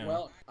right now.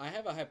 Well, I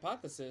have a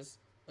hypothesis.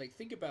 Like,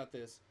 think about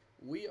this.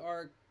 We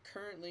are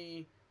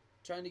currently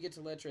trying to get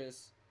to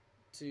Letras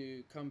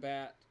to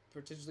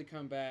potentially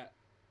combat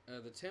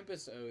the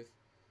Tempest Oath,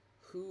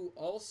 who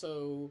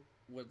also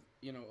would,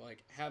 you know,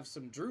 like, have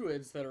some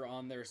druids that are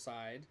on their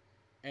side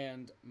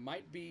and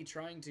might be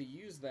trying to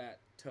use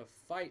that to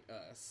fight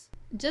us.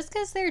 Just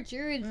because they're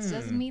druids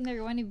doesn't mean they're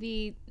going to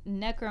be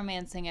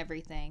necromancing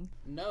everything.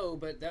 No,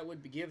 but that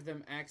would give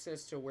them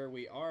access to where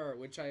we are,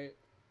 which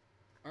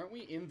aren't we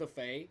in the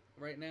Fae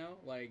right now?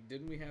 Like,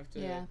 didn't we have to...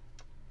 Yeah.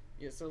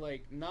 Yeah, so,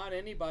 like, not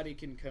anybody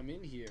can come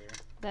in here.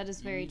 That is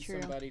very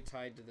true. Somebody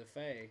tied to the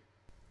Fae.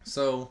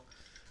 So,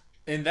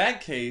 in that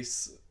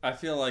case, I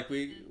feel like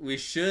we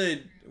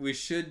should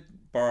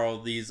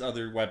borrow these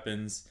other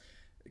weapons,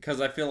 because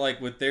I feel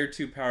like with their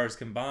two powers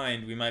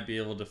combined, we might be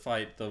able to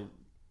fight the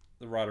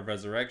Rod of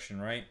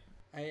Resurrection, right?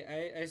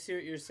 I see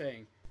what you're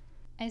saying.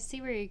 I see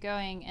where you're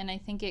going, and I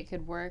think it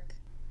could work.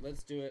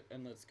 Let's do it,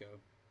 and let's go.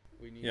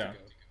 We need to go.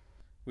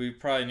 We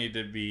probably need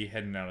to be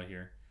heading out of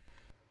here.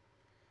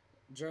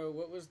 Joe,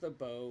 what was the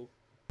bow?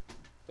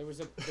 There was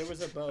a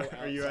bow outside.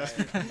 Are you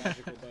asking? A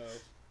magical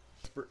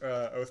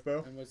bow. Oath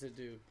bow? And what's it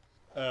do?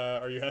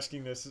 Are you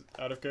asking this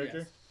out of character?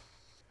 Yes.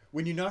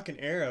 When you knock an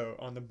arrow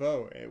on the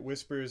bow, it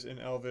whispers in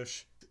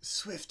Elvish,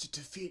 "Swift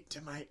defeat to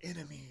my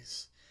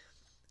enemies."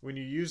 When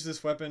you use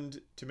this weapon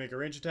to make a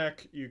range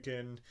attack, you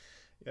can,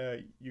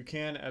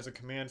 as a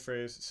command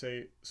phrase,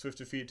 say, "Swift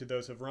defeat to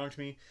those who have wronged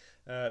me."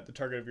 The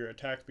target of your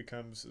attack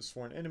becomes a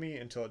sworn enemy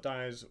until it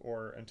dies,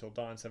 or until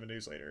dawn 7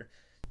 days later.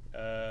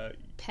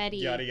 Petty.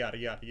 Yada, yada,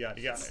 yada,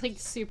 yada, yada. It's like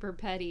super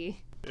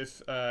petty.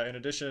 If in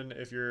addition,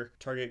 if your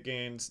target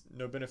gains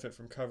no benefit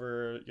from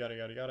cover, yada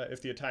yada yada.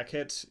 If the attack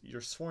hits,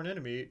 your sworn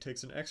enemy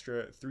takes an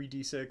extra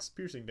 3d6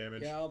 piercing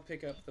damage. Yeah, I'll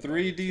pick up the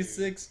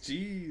 3d6.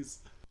 Jeez.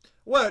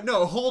 What?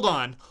 No, hold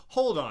on.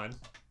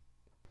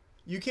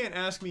 You can't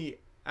ask me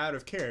out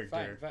of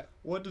character. Fine.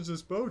 What does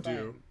this bow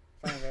do?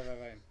 Fine.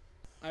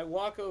 I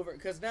walk over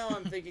because now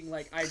I'm thinking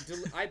like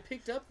I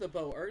picked up the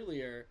bow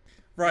earlier,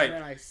 Right. and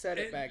then I set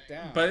it back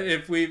down. But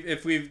if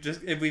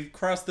we've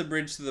crossed the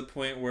bridge to the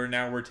point where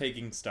now we're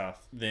taking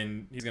stuff,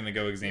 then he's gonna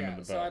go examine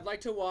the bow. So I'd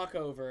like to walk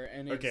over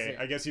and Okay,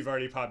 I guess you've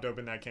already popped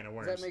open that can of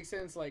worms. Does that make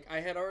sense? Like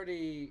I had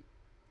already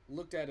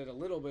looked at it a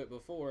little bit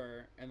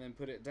before and then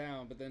put it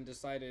down, but then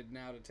decided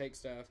now to take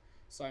stuff.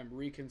 So I'm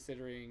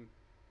reconsidering.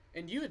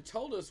 And you had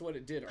told us what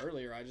it did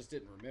earlier. I just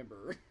didn't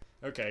remember.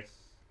 Okay.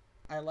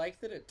 I like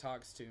that it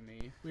talks to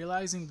me.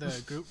 Realizing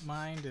the group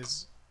mind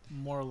is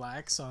more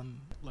lax on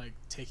like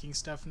taking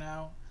stuff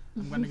now,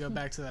 I'm gonna go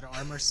back to that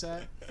armor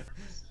set.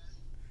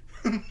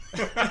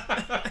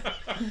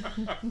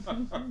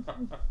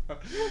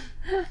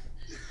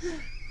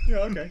 Yeah,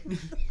 okay.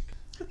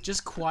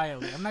 Just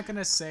quietly. I'm not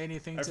gonna say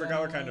anything. I to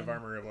forgot what kind of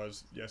anyone. armor it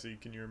was. Yessie,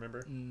 can you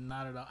remember?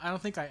 Not at all. I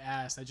don't think I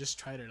asked. I just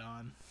tried it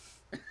on.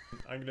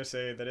 I'm gonna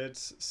say that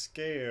it's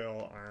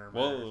scale armor.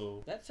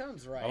 Whoa. That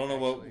sounds right. I don't know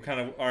actually. what kind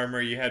of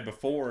armor you had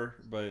before,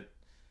 but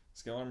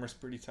scale armor's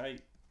pretty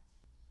tight.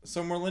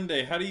 So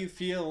Morlinde, how do you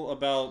feel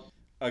about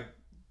a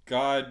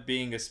god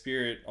being a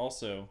spirit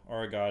also,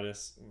 or a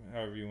goddess,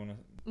 however you want to?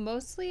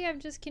 Mostly, I'm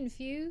just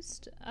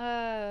confused.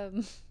 I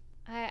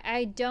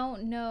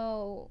don't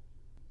know.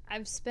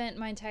 I've spent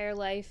my entire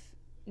life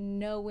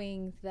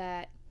knowing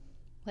that,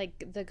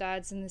 like, the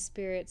gods and the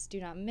spirits do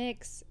not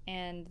mix,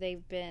 and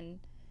they've been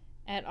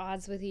at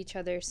odds with each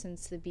other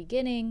since the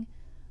beginning.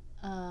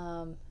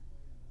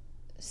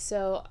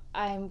 So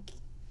I'm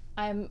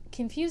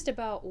confused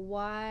about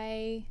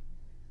why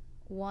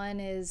one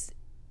is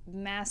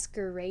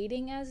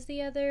masquerading as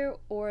the other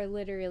or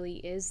literally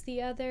is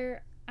the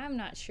other. I'm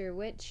not sure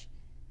which.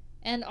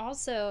 And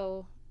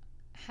also,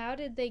 how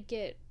did they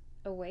get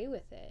away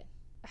with it?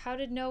 How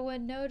did no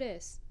one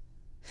notice?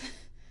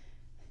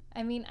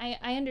 I mean,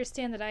 I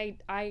understand that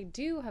I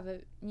do have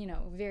a,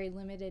 very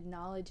limited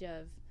knowledge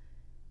of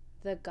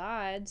the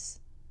gods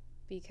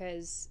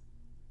because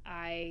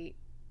I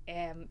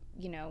am,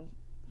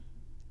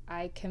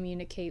 I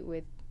communicate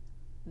with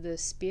the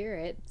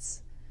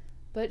spirits.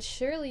 But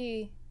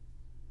surely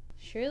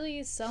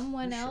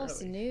someone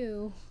else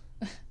knew.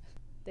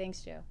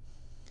 Thanks, Joe.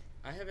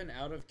 I have an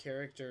out of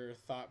character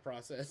thought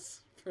process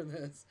for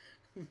this.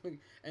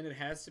 And it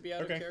has to be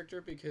out of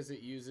character because it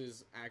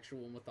uses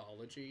actual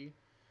mythology.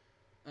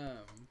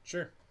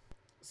 Sure.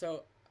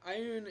 So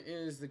Ioun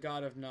is the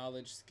god of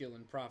knowledge, skill,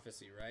 and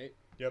prophecy, right?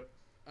 Yep.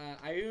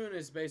 Ioun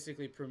is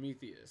basically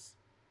Prometheus.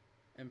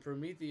 And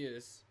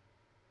Prometheus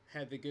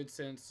had the good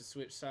sense to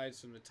switch sides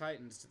from the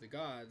Titans to the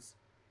gods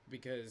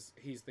because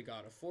he's the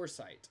god of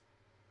foresight.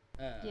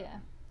 Yeah.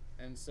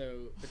 And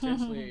so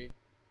potentially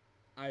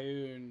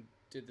Ioun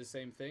did the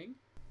same thing.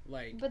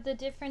 But the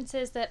difference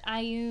is that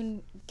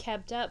Ioun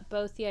kept up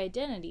both the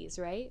identities,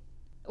 right?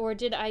 Or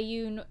did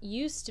Ioun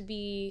used to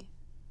be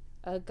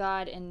a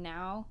god and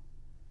now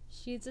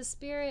she's a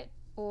spirit?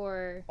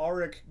 Or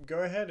Ulrich,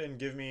 go ahead and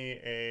give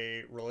me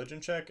a religion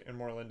check, and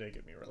Morlinde,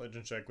 give me a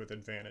religion check with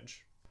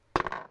advantage.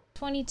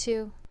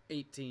 22.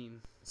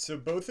 18. So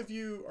both of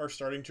you are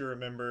starting to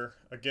remember,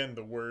 again,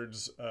 the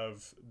words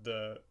of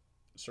the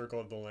Circle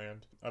of the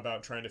Land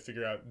about trying to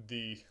figure out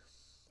the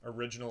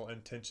original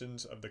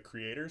intentions of the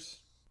creators.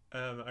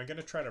 I'm going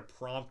to try to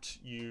prompt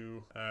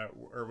you,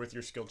 or with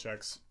your skill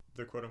checks,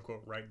 the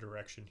quote-unquote right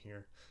direction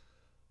here.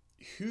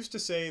 Who's to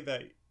say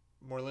that,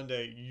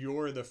 Morlinde,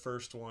 you're the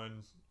first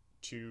one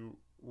to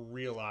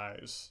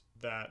realize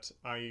that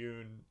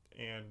Ioun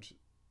and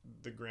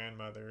the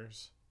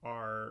grandmothers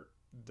are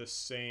the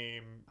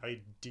same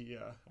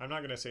idea? I'm not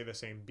going to say the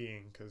same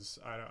being because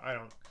I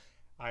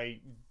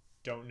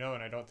don't know,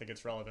 and I don't think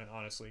it's relevant,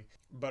 honestly,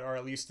 but are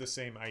at least the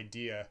same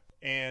idea.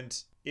 And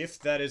if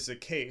that is the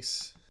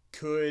case,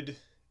 could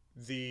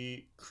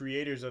the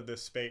creators of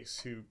this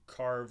space who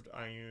carved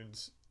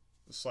Ioun's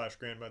 /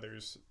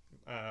 grandmother's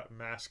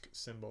mask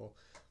symbol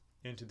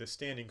into the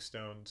standing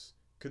stones,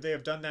 could they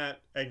have done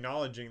that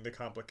acknowledging the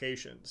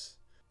complications,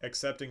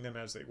 accepting them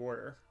as they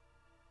were,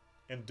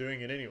 and doing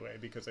it anyway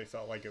because they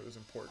felt like it was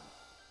important,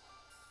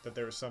 that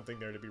there was something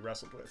there to be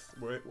wrestled with?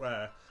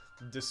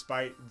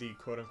 Despite the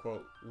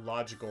quote-unquote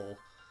logical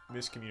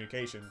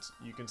miscommunications,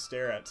 you can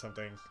stare at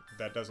something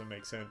that doesn't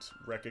make sense,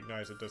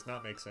 recognize it does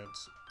not make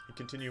sense, and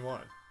continue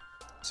on.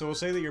 So we'll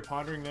say that you're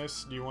pondering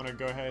this. Do you want to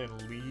go ahead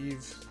and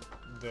leave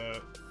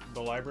the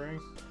library?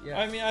 Yeah.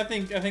 I mean, I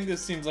think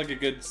this seems like a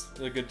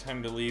good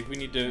time to leave. We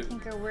need to. I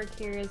think our work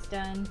here is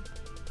done.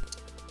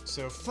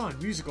 So fun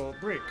musical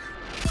break.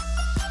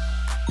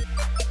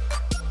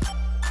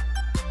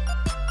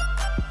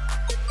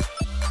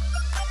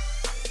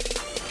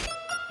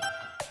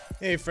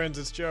 Hey friends,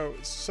 it's Joe.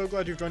 So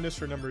glad you've joined us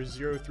for number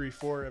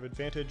 034 of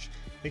Advantage.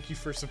 Thank you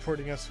for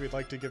supporting us. We'd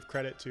like to give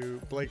credit to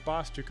Blake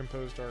Bost, who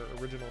composed our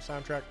original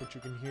soundtrack, which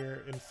you can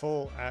hear in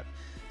full at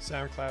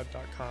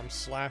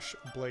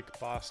soundcloud.com/Blake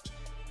Bost.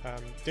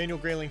 Daniel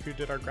Grayling, who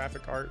did our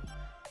graphic art.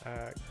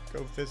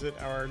 Go visit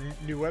our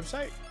new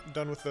website,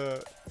 done with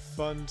the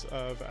funds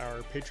of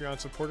our Patreon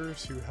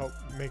supporters who help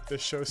make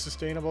this show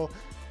sustainable.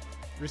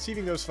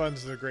 Receiving those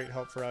funds is a great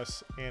help for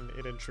us, and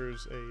it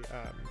ensures a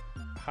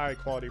high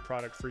quality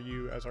product for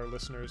you as our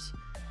listeners.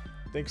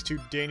 Thanks to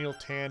Daniel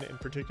Tan in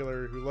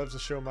particular, who loves the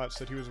show much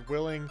that he was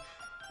willing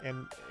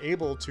and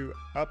able to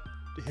up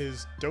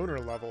his donor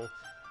level.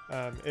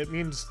 It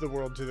means the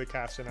world to the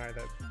cast and I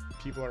that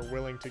people are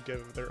willing to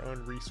give their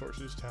own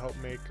resources to help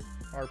make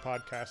our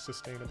podcast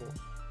sustainable.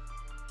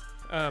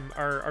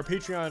 Our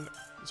patron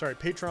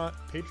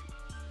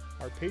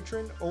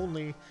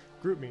only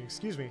group me,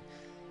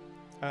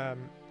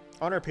 on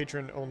our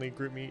patron only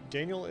group me,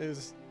 Daniel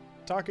is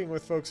talking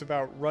with folks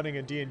about running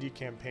a D&D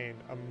campaign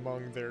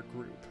among their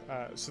group.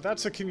 So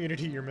that's a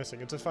community you're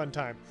missing. It's a fun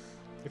time.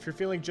 If you're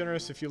feeling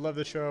generous, if you love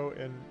the show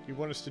and you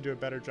want us to do a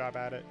better job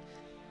at it,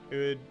 it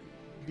would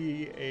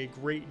be a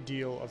great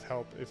deal of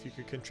help if you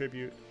could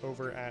contribute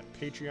over at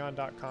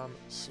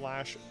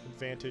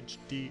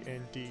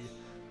patreon.com/AdvantageDND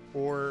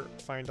or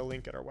find a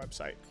link at our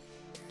website.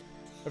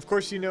 Of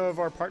course, you know of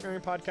our partner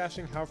in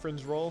podcasting, How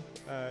Friends Roll.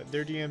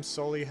 Their DM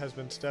Sully has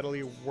been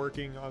steadily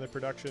working on the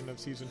production of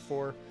Season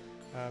 4,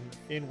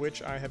 in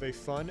which I have a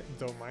fun,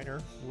 though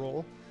minor,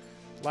 role.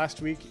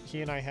 Last week,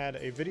 he and I had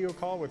a video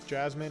call with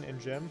Jasmine and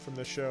Jem from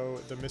the show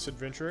The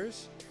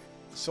Misadventurers.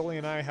 Sully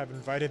and I have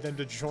invited them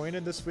to join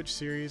in the Switch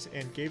series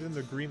and gave them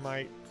the green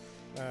light,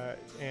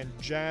 and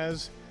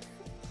Jazz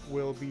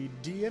will be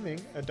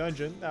DMing a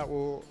dungeon that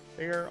will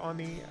air on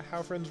the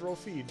How Friends Roll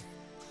feed.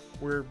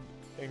 We're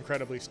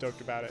incredibly stoked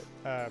about it.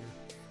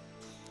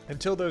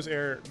 Until those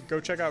air, go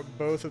check out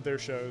both of their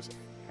shows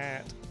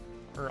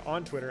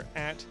on Twitter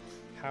at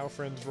How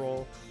Friends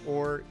Roll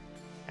or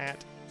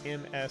at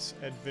MS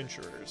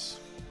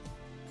Adventurers.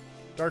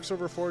 Dark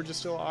Silver Forge is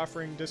still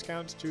offering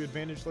discounts to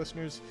Advantage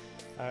listeners.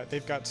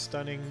 They've got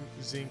stunning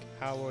zinc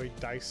alloy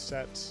dice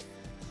sets.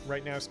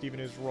 Right now, Steven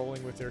is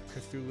rolling with their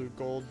Cthulhu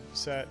Gold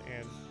set,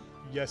 and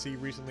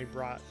Yessie recently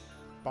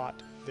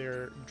bought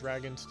their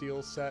Dragon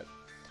Steel set.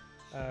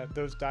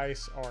 Those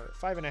dice are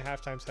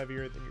 5.5 times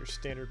heavier than your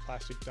standard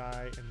plastic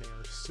die, and they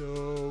are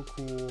so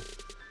cool.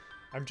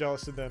 I'm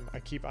jealous of them. I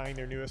keep eyeing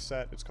their newest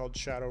set. It's called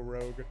Shadow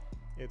Rogue.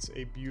 It's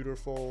a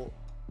beautiful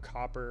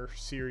copper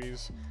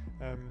series.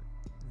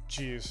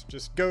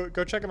 Just go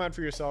check them out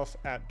for yourself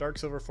at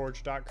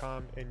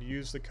darksilverforge.com and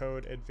use the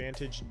code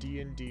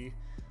AdvantageDND,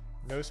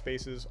 no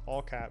spaces,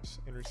 all caps,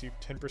 and receive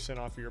 10%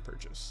 off of your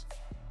purchase.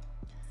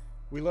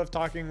 We love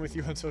talking with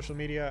you on social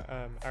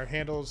media. Our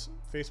handles,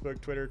 Facebook,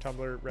 Twitter,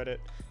 Tumblr, Reddit,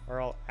 are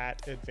all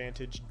at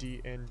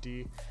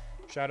AdvantageDND.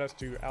 Shout outs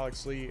to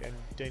Alex Lee and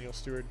Daniel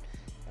Stewart,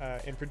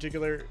 in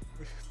particular,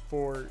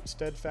 for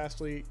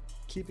steadfastly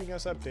keeping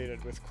us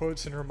updated with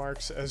quotes and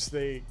remarks as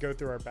they go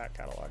through our back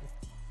catalog.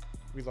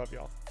 We love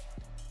y'all.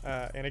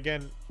 And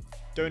again,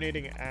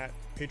 donating at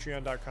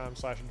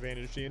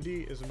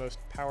patreon.com/AdvantageDND is the most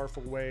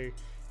powerful way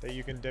that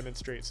you can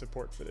demonstrate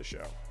support for the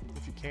show.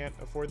 If you can't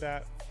afford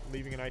that,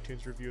 leaving an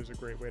iTunes review is a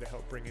great way to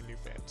help bring in new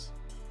fans.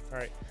 All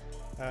right,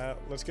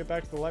 let's get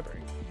back to the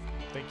library.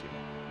 Thank you.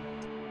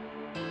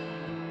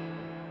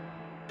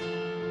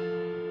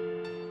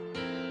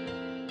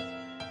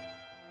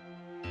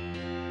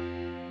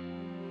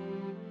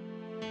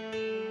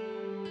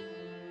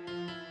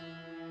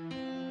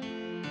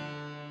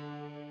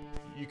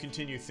 You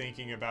continue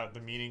thinking about the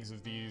meanings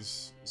of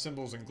these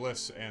symbols and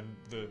glyphs and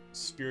the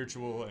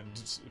spiritual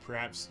and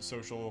perhaps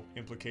social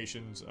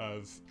implications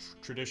of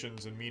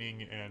traditions and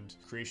meaning and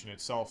creation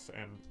itself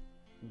and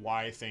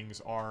why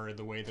things are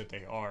the way that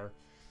they are.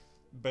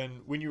 But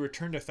when you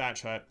return to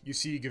Thatch Hut, you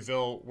see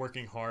Gavil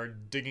working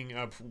hard, digging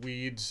up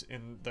weeds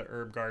in the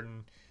herb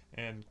garden,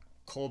 and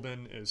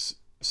Kolben is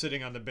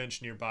sitting on the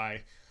bench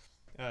nearby.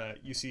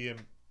 You see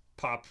him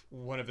pop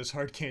one of his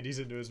hard candies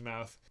into his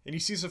mouth, and he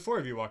sees the four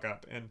of you walk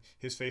up, and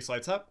his face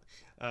lights up.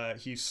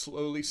 He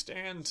slowly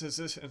stands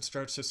and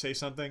starts to say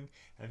something,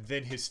 and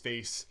then his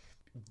face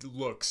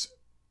looks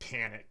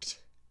panicked.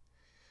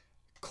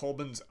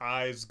 Kolben's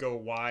eyes go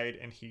wide,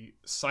 and he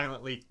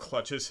silently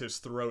clutches his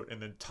throat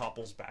and then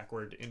topples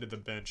backward into the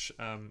bench,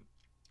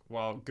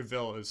 while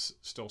Gavil is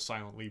still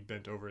silently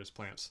bent over his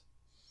plants.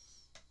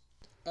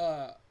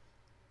 Did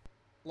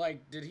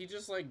he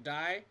just,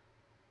 die?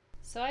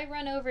 So I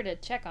run over to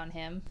check on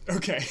him.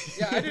 Okay.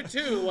 Yeah, I do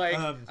too.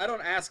 I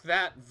don't ask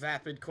that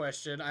vapid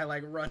question. I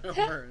run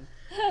over.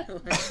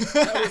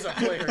 That was a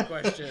player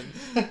question.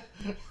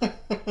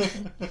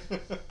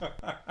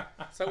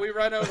 So we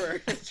run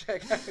over and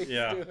check how he's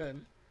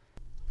doing.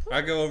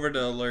 I go over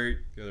to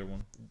alert the other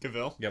one.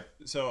 Gavil? Yep.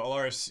 So,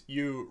 Alaris,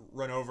 you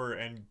run over,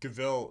 and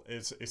Gavil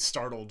is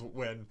startled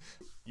when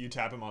you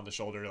tap him on the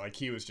shoulder.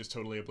 He was just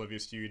totally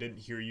oblivious to you. He didn't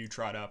hear you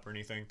trot up or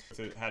anything.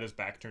 He had his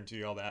back turned to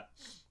you, all that.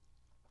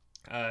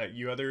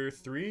 You other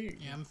three,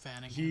 Yeah, I'm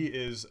fanning he him.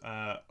 is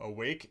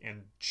awake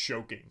and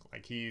choking.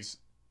 Like he's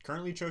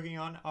currently choking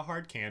on a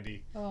hard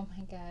candy. Oh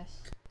my gosh.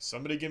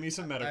 Somebody give me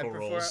some medical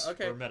prefer- rolls.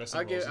 okay, Or medicine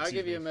I'll rolls.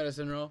 give you a me.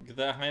 medicine roll. Get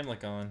that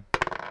Heimlich on.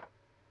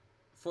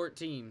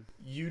 14.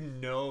 You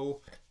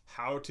know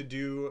how to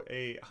do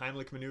a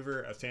Heimlich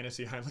maneuver, a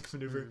fantasy Heimlich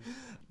maneuver,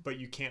 but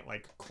you can't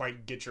like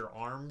quite get your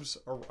arms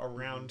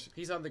around.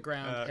 He's on the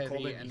ground, heavy,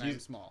 Colvin, and he's- I'm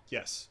small.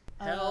 Yes.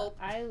 Help.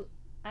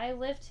 I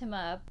lift him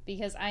up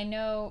because I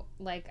know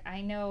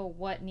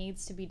what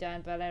needs to be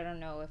done, but I don't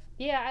know if.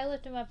 Yeah, I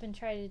lift him up and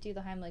try to do the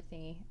Heimlich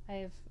thingy. I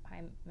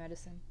have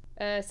medicine.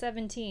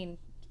 17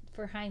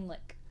 for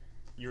Heimlich.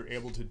 You're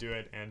able to do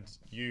it, and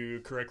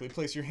you correctly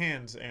place your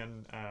hands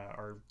and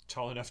are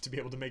tall enough to be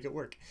able to make it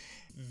work.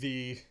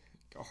 The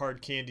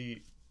hard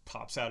candy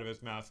pops out of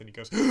his mouth, and he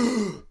goes,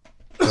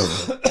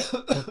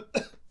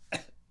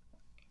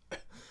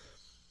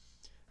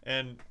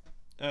 and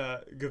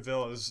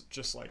Gavil is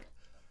just like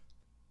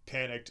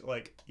panicked,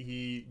 like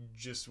he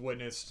just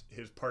witnessed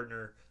his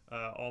partner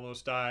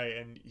almost die,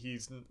 and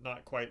he's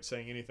not quite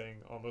saying anything,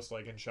 almost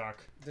like in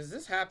shock. Does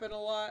this happen a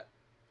lot?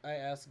 I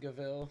asked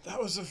Gavil. That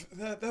was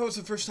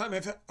the first time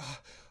I've.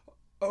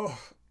 Oh,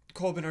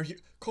 Colbin,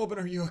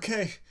 are you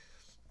okay?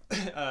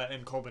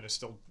 And Colbin is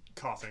still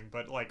coughing,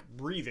 but like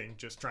breathing,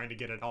 just trying to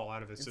get it all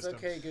out of his It's system.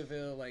 okay,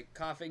 Gavil. Like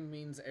coughing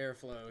means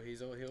airflow.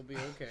 He'll be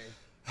okay.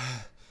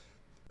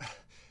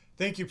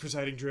 Thank you,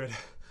 presiding druid.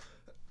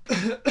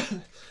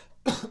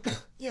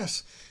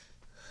 Yes.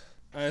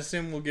 I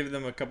assume we'll give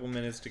them a couple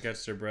minutes to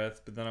catch their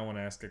breath, but then I want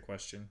to ask a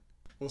question.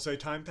 We'll say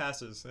time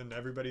passes and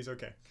everybody's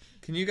okay.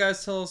 Can you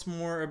guys tell us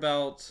more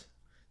about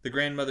the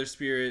grandmother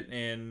spirit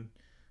and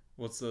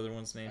what's the other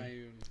one's name?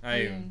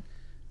 Ayun.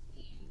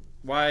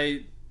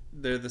 Why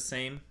they're the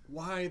same?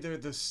 Why they're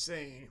the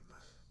same?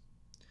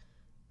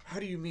 How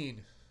do you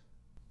mean?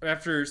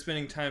 After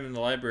spending time in the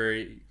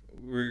library,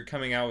 we're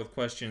coming out with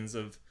questions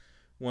of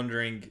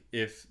wondering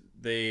if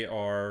they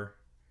are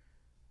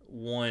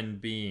one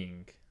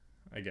being,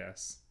 I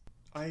guess.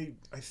 I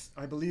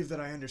believe that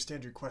I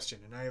understand your question,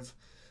 and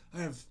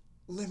I have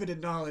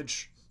limited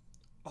knowledge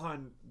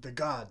on the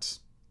gods.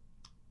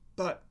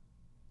 But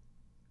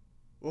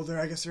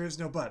I guess there is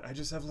no but. I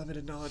just have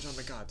limited knowledge on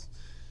the gods.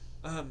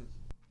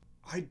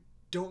 I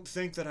don't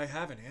think that I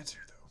have an answer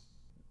though.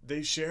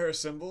 They share a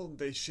symbol,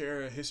 they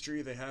share a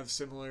history, they have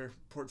similar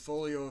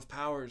portfolio of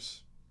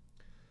powers.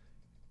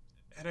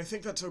 And I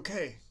think that's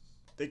okay.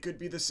 They could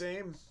be the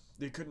same,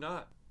 they could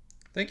not.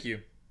 Thank you.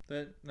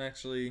 That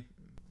actually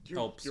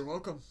helps. You're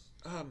welcome.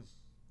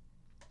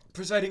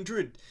 Presiding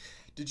druid,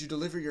 did you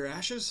deliver your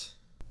ashes?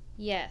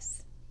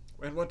 Yes.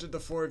 And what did the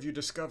four of you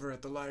discover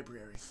at the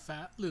library?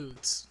 Fat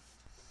loots.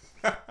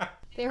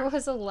 There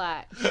was a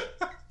lot.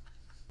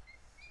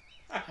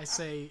 I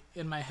say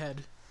in my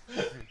head.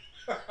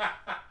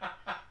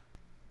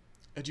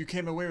 And you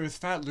came away with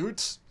fat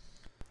loots?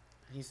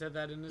 He said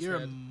that in his You're a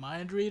head.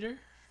 mind reader?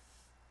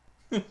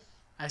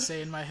 I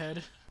say in my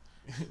head.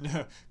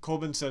 No,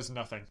 Colbin says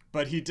nothing.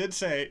 But he did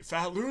say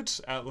fat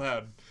loots out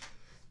loud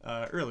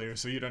earlier,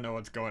 so you don't know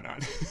what's going on.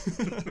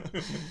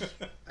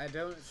 I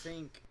don't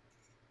think,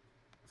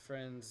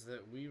 friends,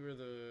 that we were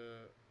the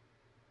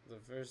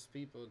first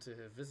people to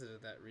have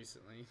visited that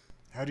recently.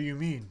 How do you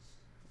mean?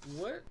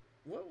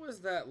 What was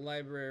that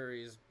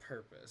library's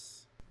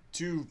purpose?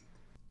 To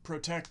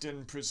protect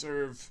and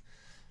preserve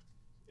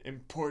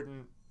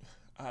important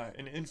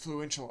and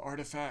influential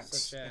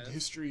artifacts Such and as?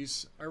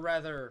 histories. Or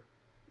rather,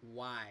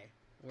 why?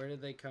 Where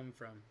did they come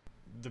from?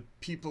 The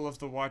people of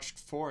the Watched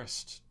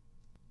Forest.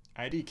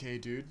 IDK,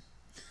 dude.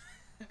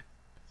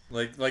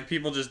 Like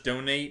people just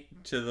donate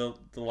to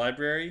the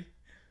library?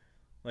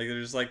 Like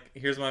they're just like,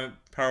 here's my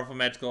powerful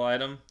magical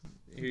item.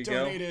 Here you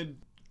Donated,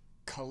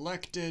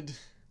 collected,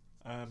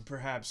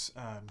 perhaps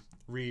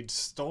read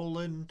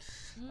stolen.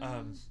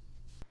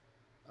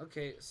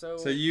 Okay, so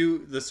go. So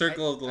the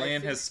Circle of the I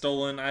Land think- has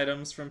stolen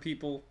items from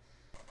people?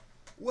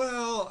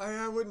 Well,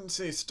 I wouldn't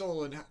say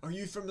stolen. Are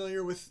you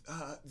familiar with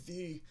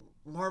the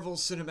Marvel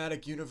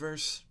Cinematic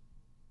Universe?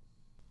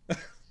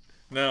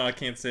 No, I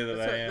can't say that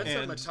I am. that's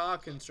And- a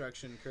Matah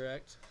construction,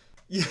 correct?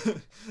 Yeah.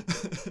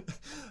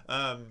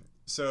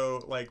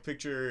 So, like,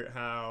 picture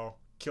how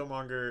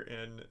Killmonger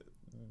in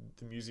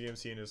the museum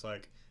scene is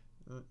like,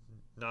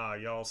 nah,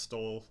 y'all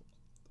stole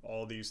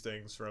all these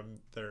things from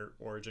their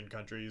origin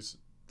countries,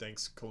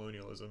 thanks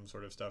colonialism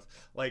sort of stuff.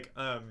 Like,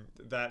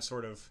 that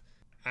sort of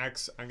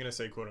I'm gonna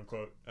say quote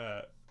unquote,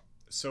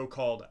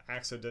 so-called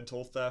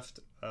accidental theft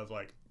of,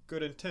 like,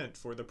 good intent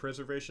for the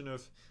preservation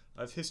of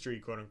history,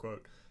 quote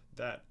unquote,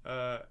 that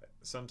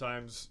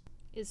sometimes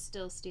Is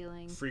still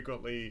stealing.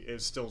 frequently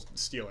is still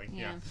stealing.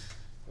 Yeah.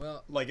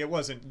 Well, Like it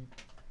was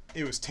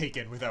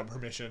taken without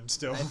permission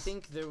still. I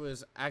think there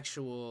was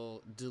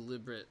actual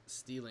deliberate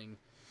stealing.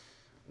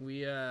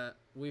 We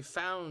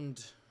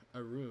found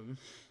a room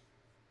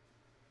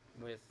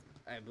with,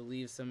 I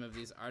believe, some of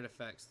these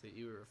artifacts that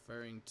you were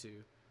referring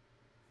to,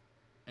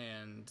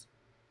 and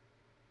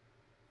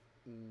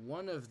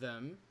one of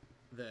them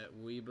that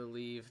we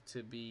believe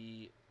to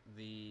be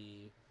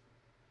the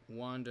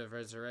Wand of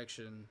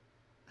Resurrection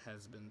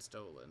has been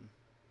stolen.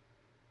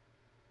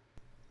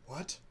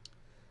 What?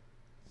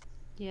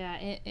 Yeah,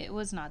 it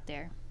was not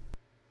there.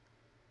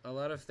 A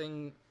lot of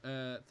things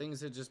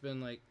had just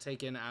been like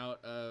taken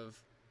out of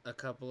a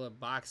couple of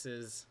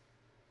boxes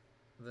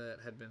that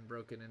had been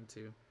broken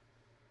into.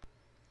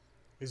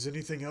 Is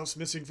anything else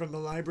missing from the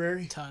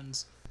library?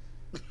 Tons.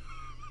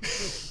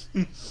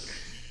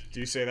 Do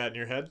you say that in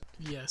your head?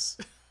 Yes.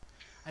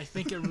 I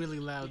think it really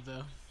loud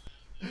though.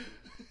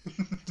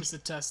 Just to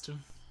test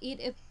him.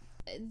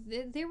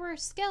 There were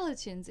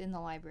skeletons in the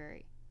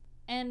library,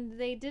 and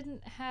they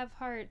didn't have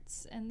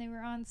hearts, and they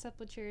were on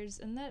sepulchres,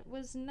 and that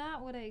was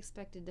not what I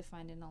expected to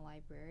find in a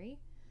library.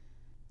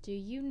 Do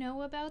you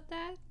know about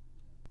that?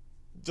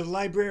 The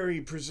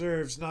library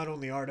preserves not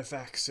only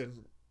artifacts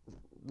and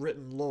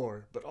written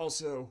lore, but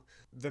also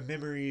the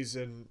memories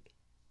and,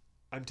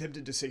 I'm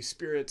tempted to say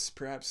spirits,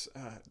 perhaps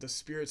the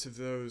spirits of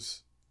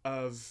those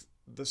of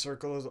the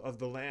Circle of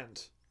the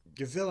Land.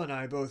 Gavil and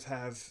I both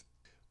have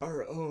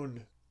our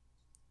own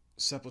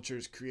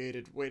sepulchres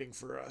created waiting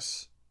for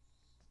us.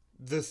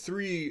 The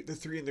three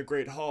in the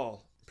Great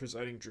Hall,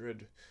 presiding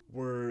druid,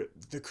 were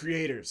the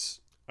creators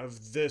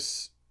of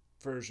this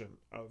version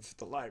of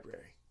the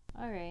library.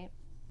 All right.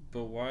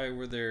 But why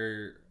were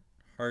their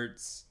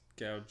hearts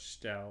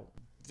gouged out?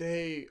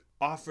 They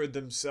offered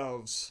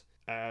themselves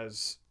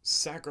as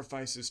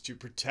sacrifices to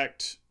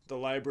protect the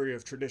Library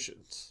of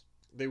Traditions.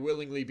 They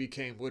willingly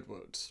became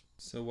woodwoads.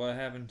 So what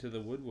happened to the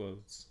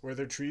woodwoads? Were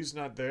there trees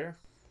not there?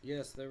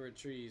 Yes, there were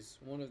trees.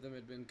 One of them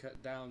had been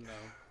cut down,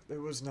 though. It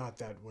was not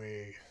that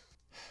way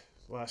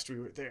last we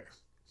were there.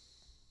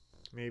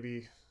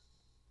 Maybe,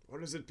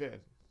 what has it been?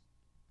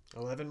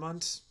 11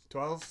 months?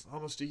 12?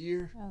 Almost a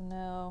year? Oh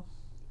no.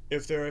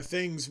 If there are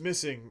things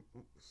missing,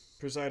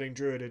 presiding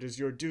druid, it is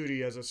your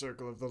duty as a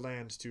Circle of the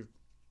Land to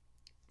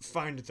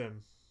find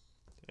them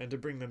and to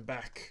bring them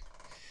back.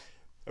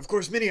 Of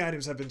course, many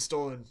items have been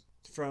stolen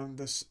from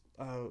this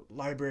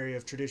Library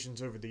of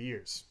Traditions over the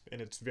years in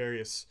its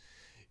various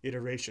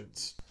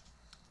iterations.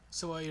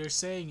 So what you're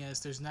saying is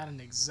there's not an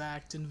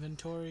exact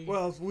inventory?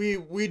 Well,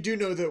 we do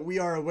know that we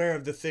are aware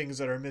of the things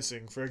that are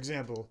missing. For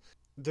example,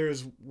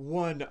 there's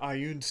one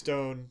Ioun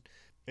stone,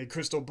 a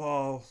crystal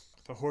ball,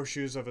 the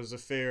horseshoes of a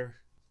Zephyr.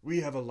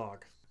 We have a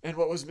log. And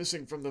what was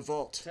missing from the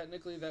vault?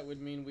 Technically, that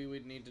would mean we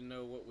would need to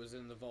know what was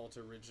in the vault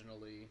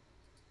originally,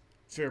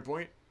 Fair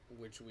point.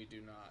 which we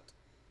do not.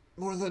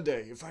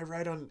 Morlinde, if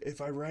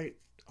I write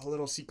a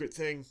little secret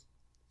thing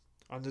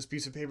on this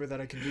piece of paper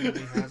that I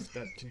conveniently have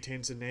that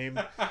contains the name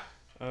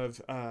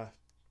of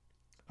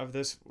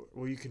this,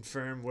 will you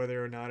confirm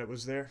whether or not it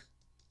was there?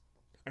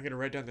 I'm gonna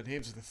write down the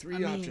names of the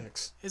three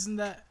objects. Isn't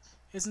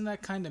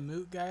that kind of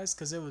moot, guys?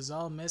 Because it was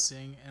all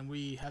missing, and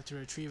we have to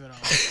retrieve it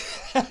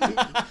all.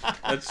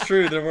 That's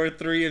true. There were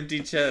 3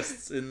 empty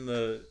chests in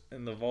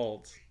the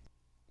vault.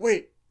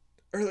 Wait,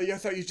 earlier I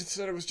thought you just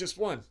said it was just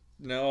one.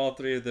 No, all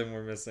 3 of them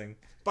were missing.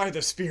 By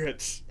the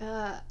spirits.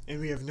 Uh, And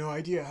we have no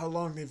idea how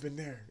long they've been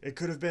there. It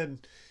could have been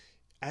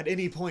at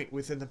any point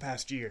within the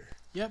past year.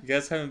 You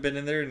guys haven't been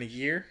in there in a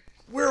year?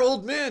 We're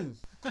old men.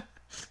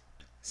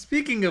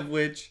 Speaking of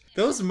which,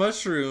 those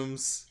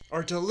mushrooms.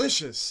 Are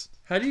delicious.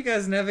 How do you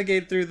guys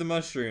navigate through the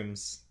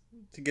mushrooms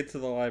to get to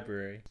the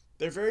library?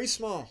 They're very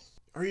small.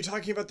 Are you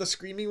talking about the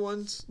screaming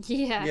ones?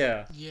 yeah.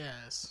 Yeah.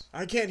 Yes.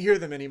 I can't hear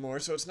them anymore,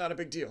 so it's not a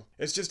big deal.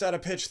 It's just at a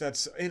pitch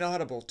that's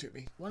inaudible to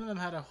me. One of them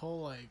had a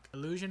whole,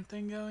 illusion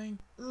thing going.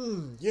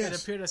 Yes.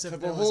 It appeared as if the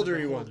there was a beholdery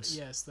beholder. ones.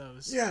 Yes,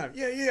 those. Yeah.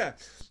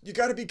 You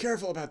gotta be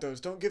careful about those.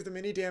 Don't give them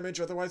any damage,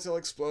 otherwise they'll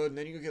explode, and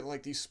then you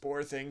get these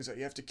spore things that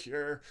you have to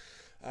cure,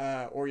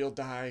 or you'll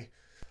die.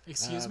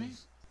 Excuse me?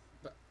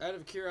 But out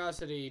of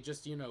curiosity,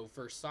 just,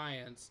 for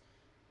science,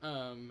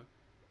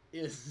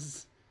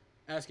 is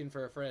asking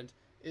for a friend,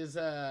 is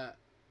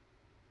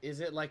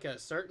it like a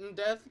certain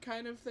death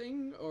kind of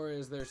thing, or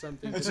is there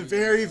something? It's to a be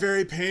very, done?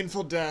 very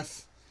painful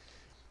death.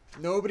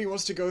 Nobody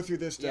wants to go through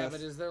this Yeah, death.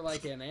 but is there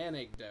like an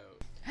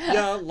anecdote?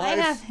 Yeah, I life.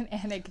 have an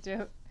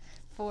anecdote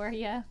for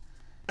you.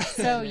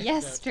 So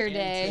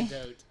yesterday,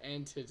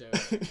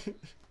 Antidote.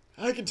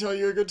 I can tell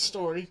you a good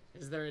story.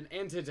 Is there an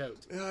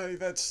antidote?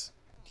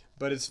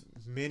 But it's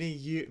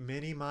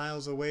many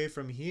miles away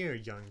from here,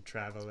 young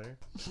traveler.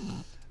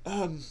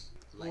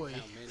 Like Boy.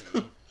 how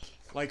many?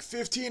 Like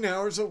 15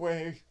 hours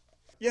away.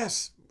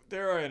 Yes,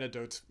 there are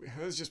antidotes.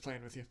 I was just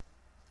playing with you.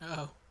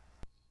 Oh.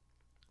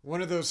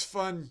 One of those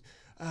fun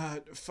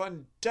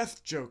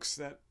death jokes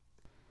that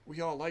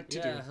we all like to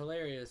Yeah, do.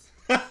 hilarious.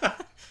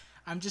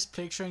 I'm just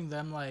picturing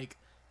them,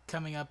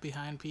 coming up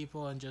behind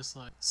people and just,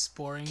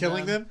 sporing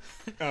Killing them?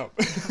 Oh.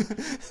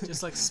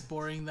 Just,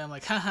 sporing them,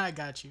 haha, I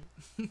got you.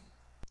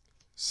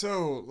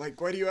 So,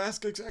 why do you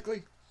ask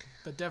exactly?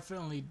 But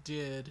definitely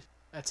did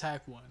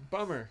attack one.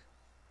 Bummer.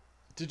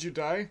 Did you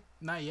die?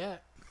 Not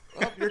yet.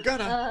 Oh, you're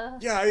gonna.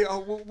 Yeah,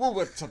 we'll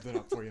whip something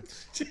up for you.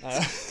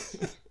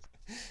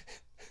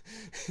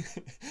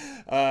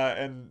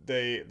 And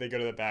they go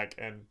to the back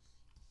and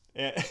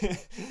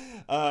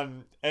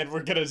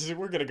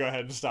we're gonna go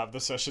ahead and stop the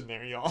session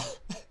there, y'all.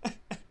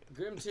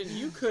 Grimton,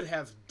 you could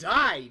have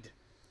died.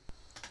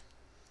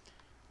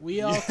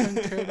 we all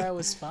concurred I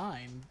was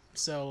fine.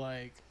 So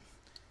like,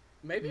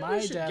 Maybe My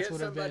we should death get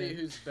would have somebody been-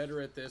 who's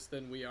better at this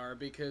than we are,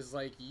 because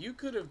like you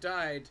could have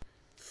died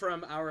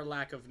from our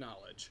lack of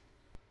knowledge.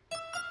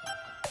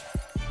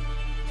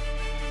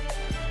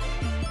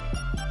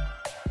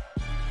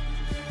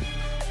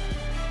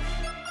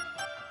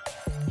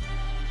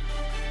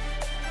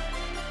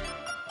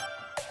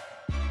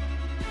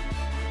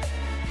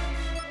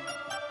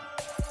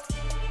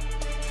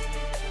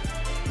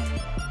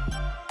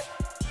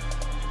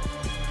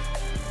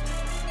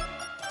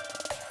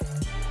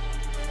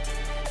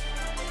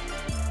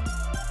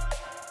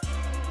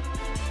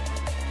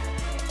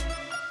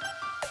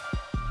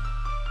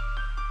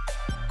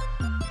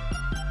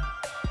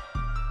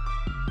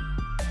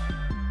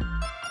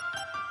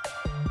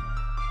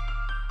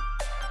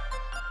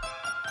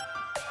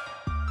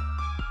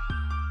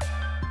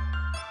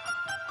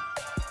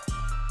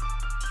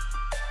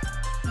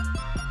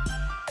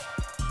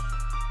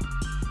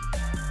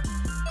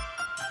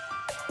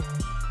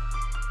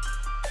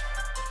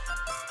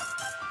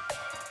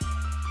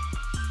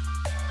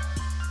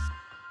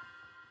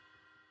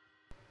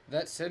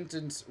 That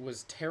sentence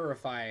was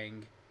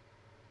terrifying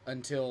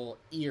until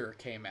ear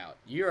came out.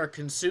 You are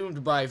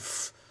consumed by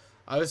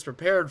I was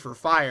prepared for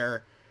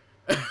fire.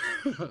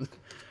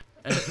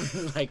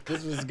 And, like,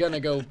 this was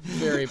gonna go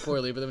very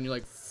poorly, but then when you're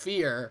like,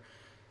 fear,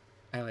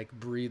 I like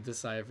breathed a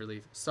sigh of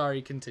relief.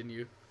 Sorry,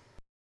 continue.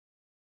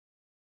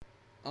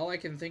 All I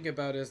can think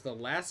about is the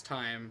last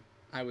time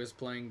I was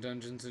playing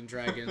Dungeons and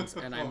Dragons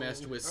and I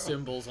messed with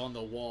symbols on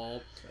the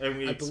wall. And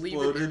we I believe it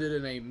exploded. ended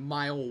in a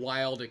mile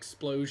wild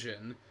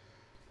explosion.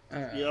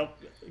 Yep,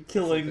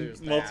 killing there's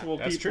that. multiple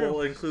That's people,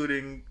 true.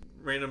 including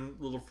random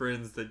little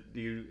friends that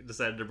you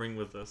decided to bring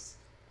with us.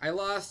 I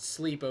lost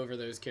sleep over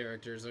those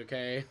characters,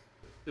 okay?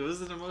 It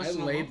was an I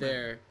emotional laid moment.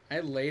 there. I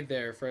laid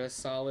there for a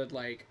solid,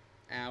 like,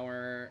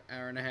 hour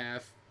and a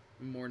half,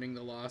 mourning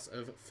the loss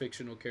of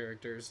fictional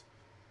characters.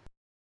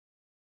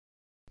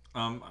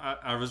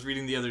 I was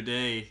reading the other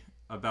day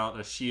about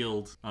a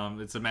shield.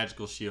 It's a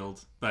magical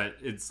shield, but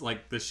it's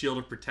like the shield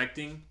of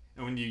protecting,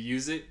 and when you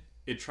use it,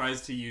 it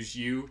tries to use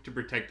you to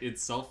protect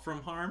itself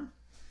from harm.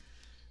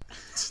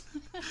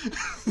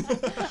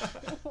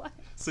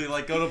 So you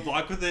like go to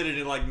block with it, and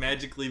it like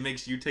magically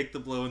makes you take the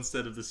blow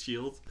instead of the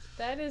shield.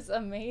 That is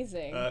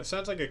amazing.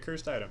 Sounds like a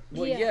cursed item.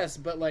 Well, Yeah. yes,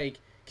 but, like,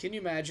 can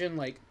you imagine,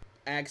 like,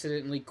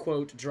 accidentally,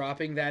 quote,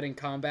 dropping that in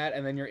combat,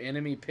 and then your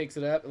enemy picks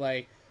it up,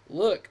 like,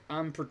 look,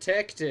 I'm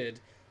protected.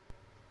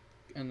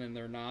 And then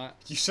they're not.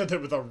 You said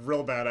that with a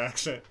real bad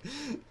accent.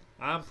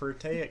 I'm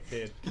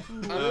protected.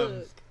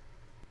 Look.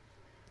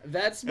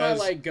 That's my, As-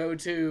 like,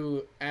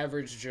 go-to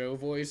average Joe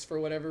voice for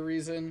whatever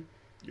reason.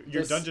 Your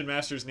This- dungeon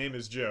master's name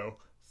is Joe.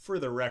 For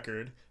the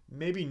record,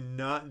 maybe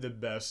not the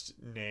best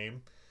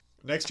name.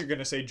 Next, you're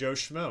gonna say Joe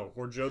Schmo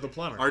or Joe the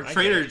plumber. Our I get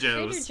Trader it.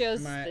 Joe's. Trader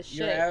Joe's My, the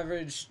your shit.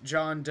 average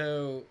John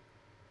Doe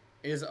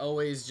is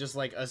always just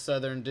like a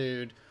southern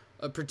dude,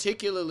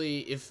 particularly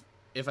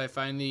if I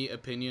find the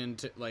opinion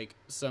to like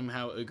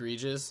somehow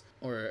egregious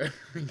or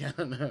I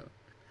don't know.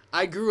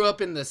 I grew up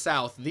in the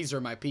South. These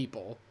are my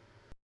people.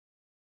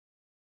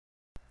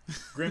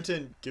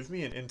 Grimton, give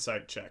me an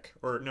insight check,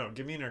 or no,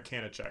 give me an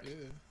Arcana check.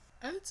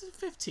 It's a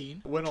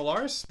 15. When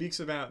Alaris speaks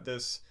about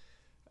this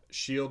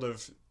shield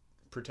of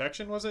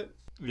protection, was it?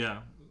 Yeah,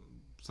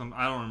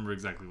 I don't remember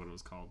exactly what it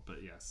was called,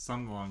 but yes,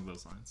 something along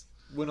those lines.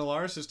 When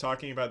Alaris is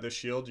talking about this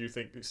shield, you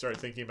start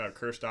thinking about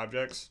cursed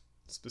objects,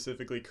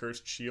 specifically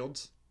cursed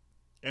shields,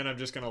 and I'm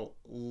just gonna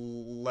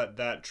let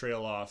that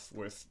trail off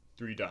with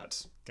 3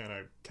 dots, kind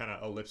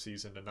of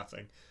ellipses into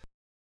nothing.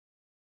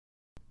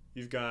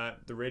 You've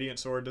got the Radiant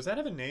Sword. Does that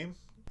have a name,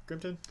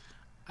 Grimton?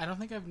 I don't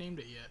think I've named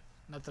it yet.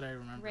 Not that I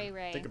remember.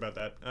 Ray. Think about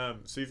that.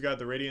 So you've got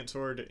the Radiant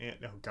Sword and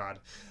oh god,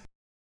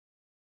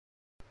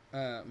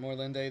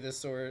 Morlinde, this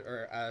sword,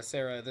 or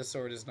Sarah, this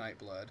sword is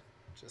Nightblood.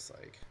 Just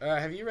like,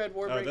 have you read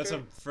Warbreaker? oh that's a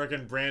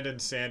freaking Brandon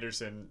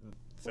Sanderson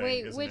thing,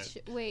 Wait, isn't which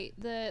it? wait,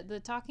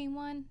 the talking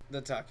one?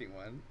 The talking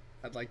one.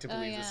 I'd like to Oh,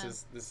 believe yeah.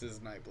 this is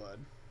Nightblood.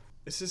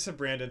 Is this a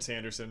Brandon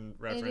Sanderson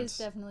It is reference?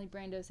 definitely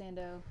Brando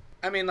Sando.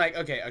 I mean, like,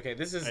 okay,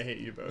 this is I hate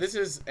you both. this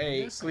is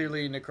a Yes.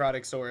 clearly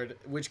necrotic sword,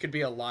 which could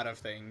be a lot of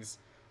things,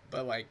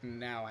 but like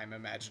now I'm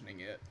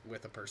imagining it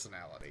with a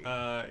personality.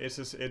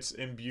 It's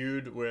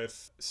imbued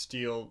with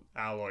steel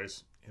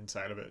alloys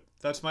inside of it.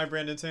 That's my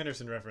Brandon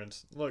Sanderson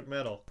reference. Look,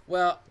 metal.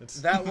 Well, it's-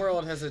 that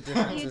world has a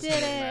different You system did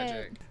of it.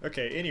 magic.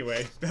 Okay,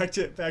 anyway, back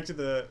to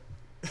the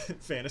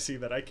fantasy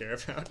that I care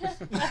about.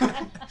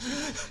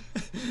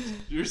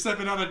 You're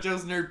stepping out of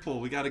Joe's nerd pool.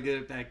 We got to get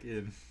it back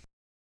in.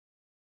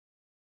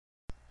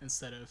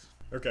 Instead of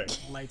Okay,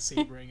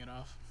 lightsabering it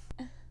off.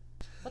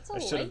 What's a I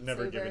should have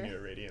never given lightsaber? you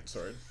a radiant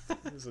sword.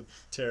 It was a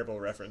terrible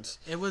reference.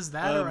 It was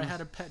that or I Um, had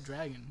a pet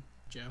dragon,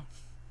 Joe.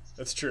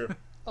 That's true.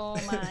 Oh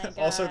my god.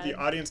 Also, the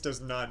audience does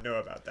not know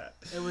about that.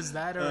 It was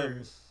that or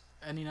Um,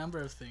 any number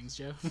of things,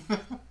 Joe.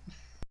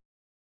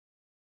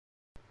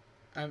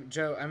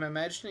 Joe, I'm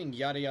imagining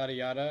yada yada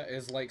yada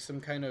is like some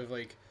kind of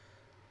like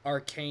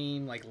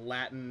arcane, like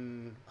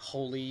Latin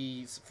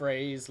holy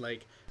phrase,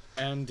 like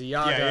and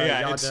yada Yeah,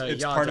 yada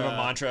it's yada. part of a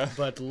mantra.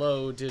 But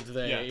lo did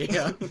they.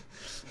 Yeah.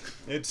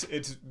 It's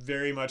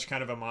very much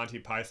kind of a Monty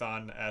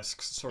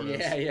Python-esque sort of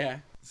Yeah.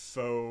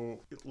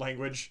 faux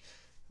language.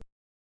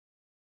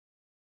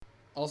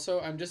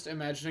 Also, I'm just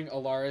imagining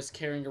Alaris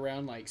carrying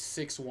around like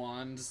 6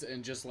 wands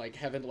and just like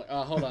having like,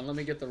 hold on, let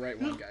me get the right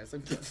one, guys.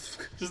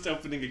 Just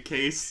opening a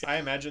case. I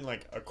imagine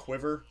like a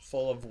quiver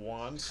full of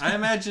wands. I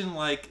imagine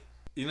like,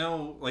 you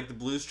know, like the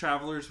Blues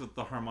Travelers with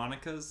the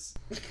harmonicas.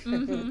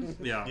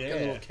 Mm-hmm. Yeah. Yeah. A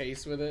little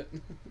case with it.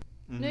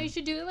 No, you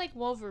should do it like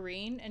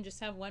Wolverine and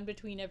just have one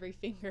between every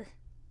finger.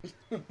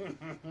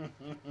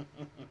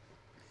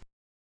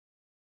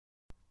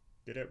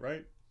 Get it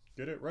right.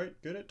 Get it right.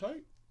 Get it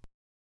tight.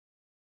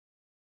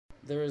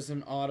 There is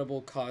an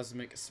audible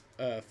cosmic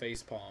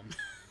facepalm.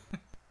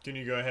 Can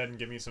you go ahead and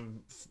give me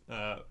some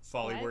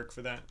folly What? work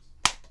for that?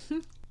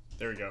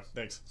 There we go.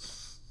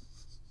 Thanks.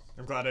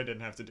 I'm glad I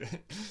didn't have to do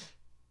it.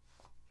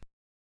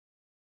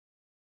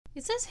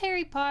 Is this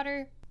Harry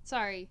Potter?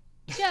 Sorry.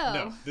 Joe.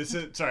 No, this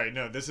is sorry.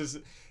 No, this is.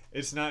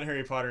 It's not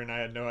Harry Potter, and I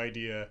had no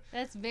idea.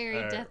 That's very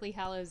Deathly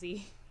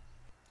Hallows-y.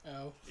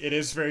 Oh. It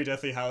is very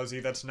Deathly Hallows-y.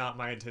 That's not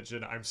my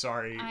intention. I'm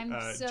sorry, I'm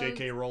so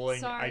J.K.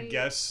 Rowling. sorry. I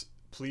guess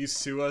please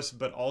sue us,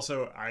 but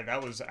also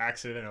that was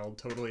accidental,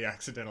 totally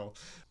accidental.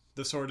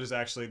 The sword is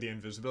actually the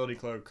invisibility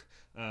cloak.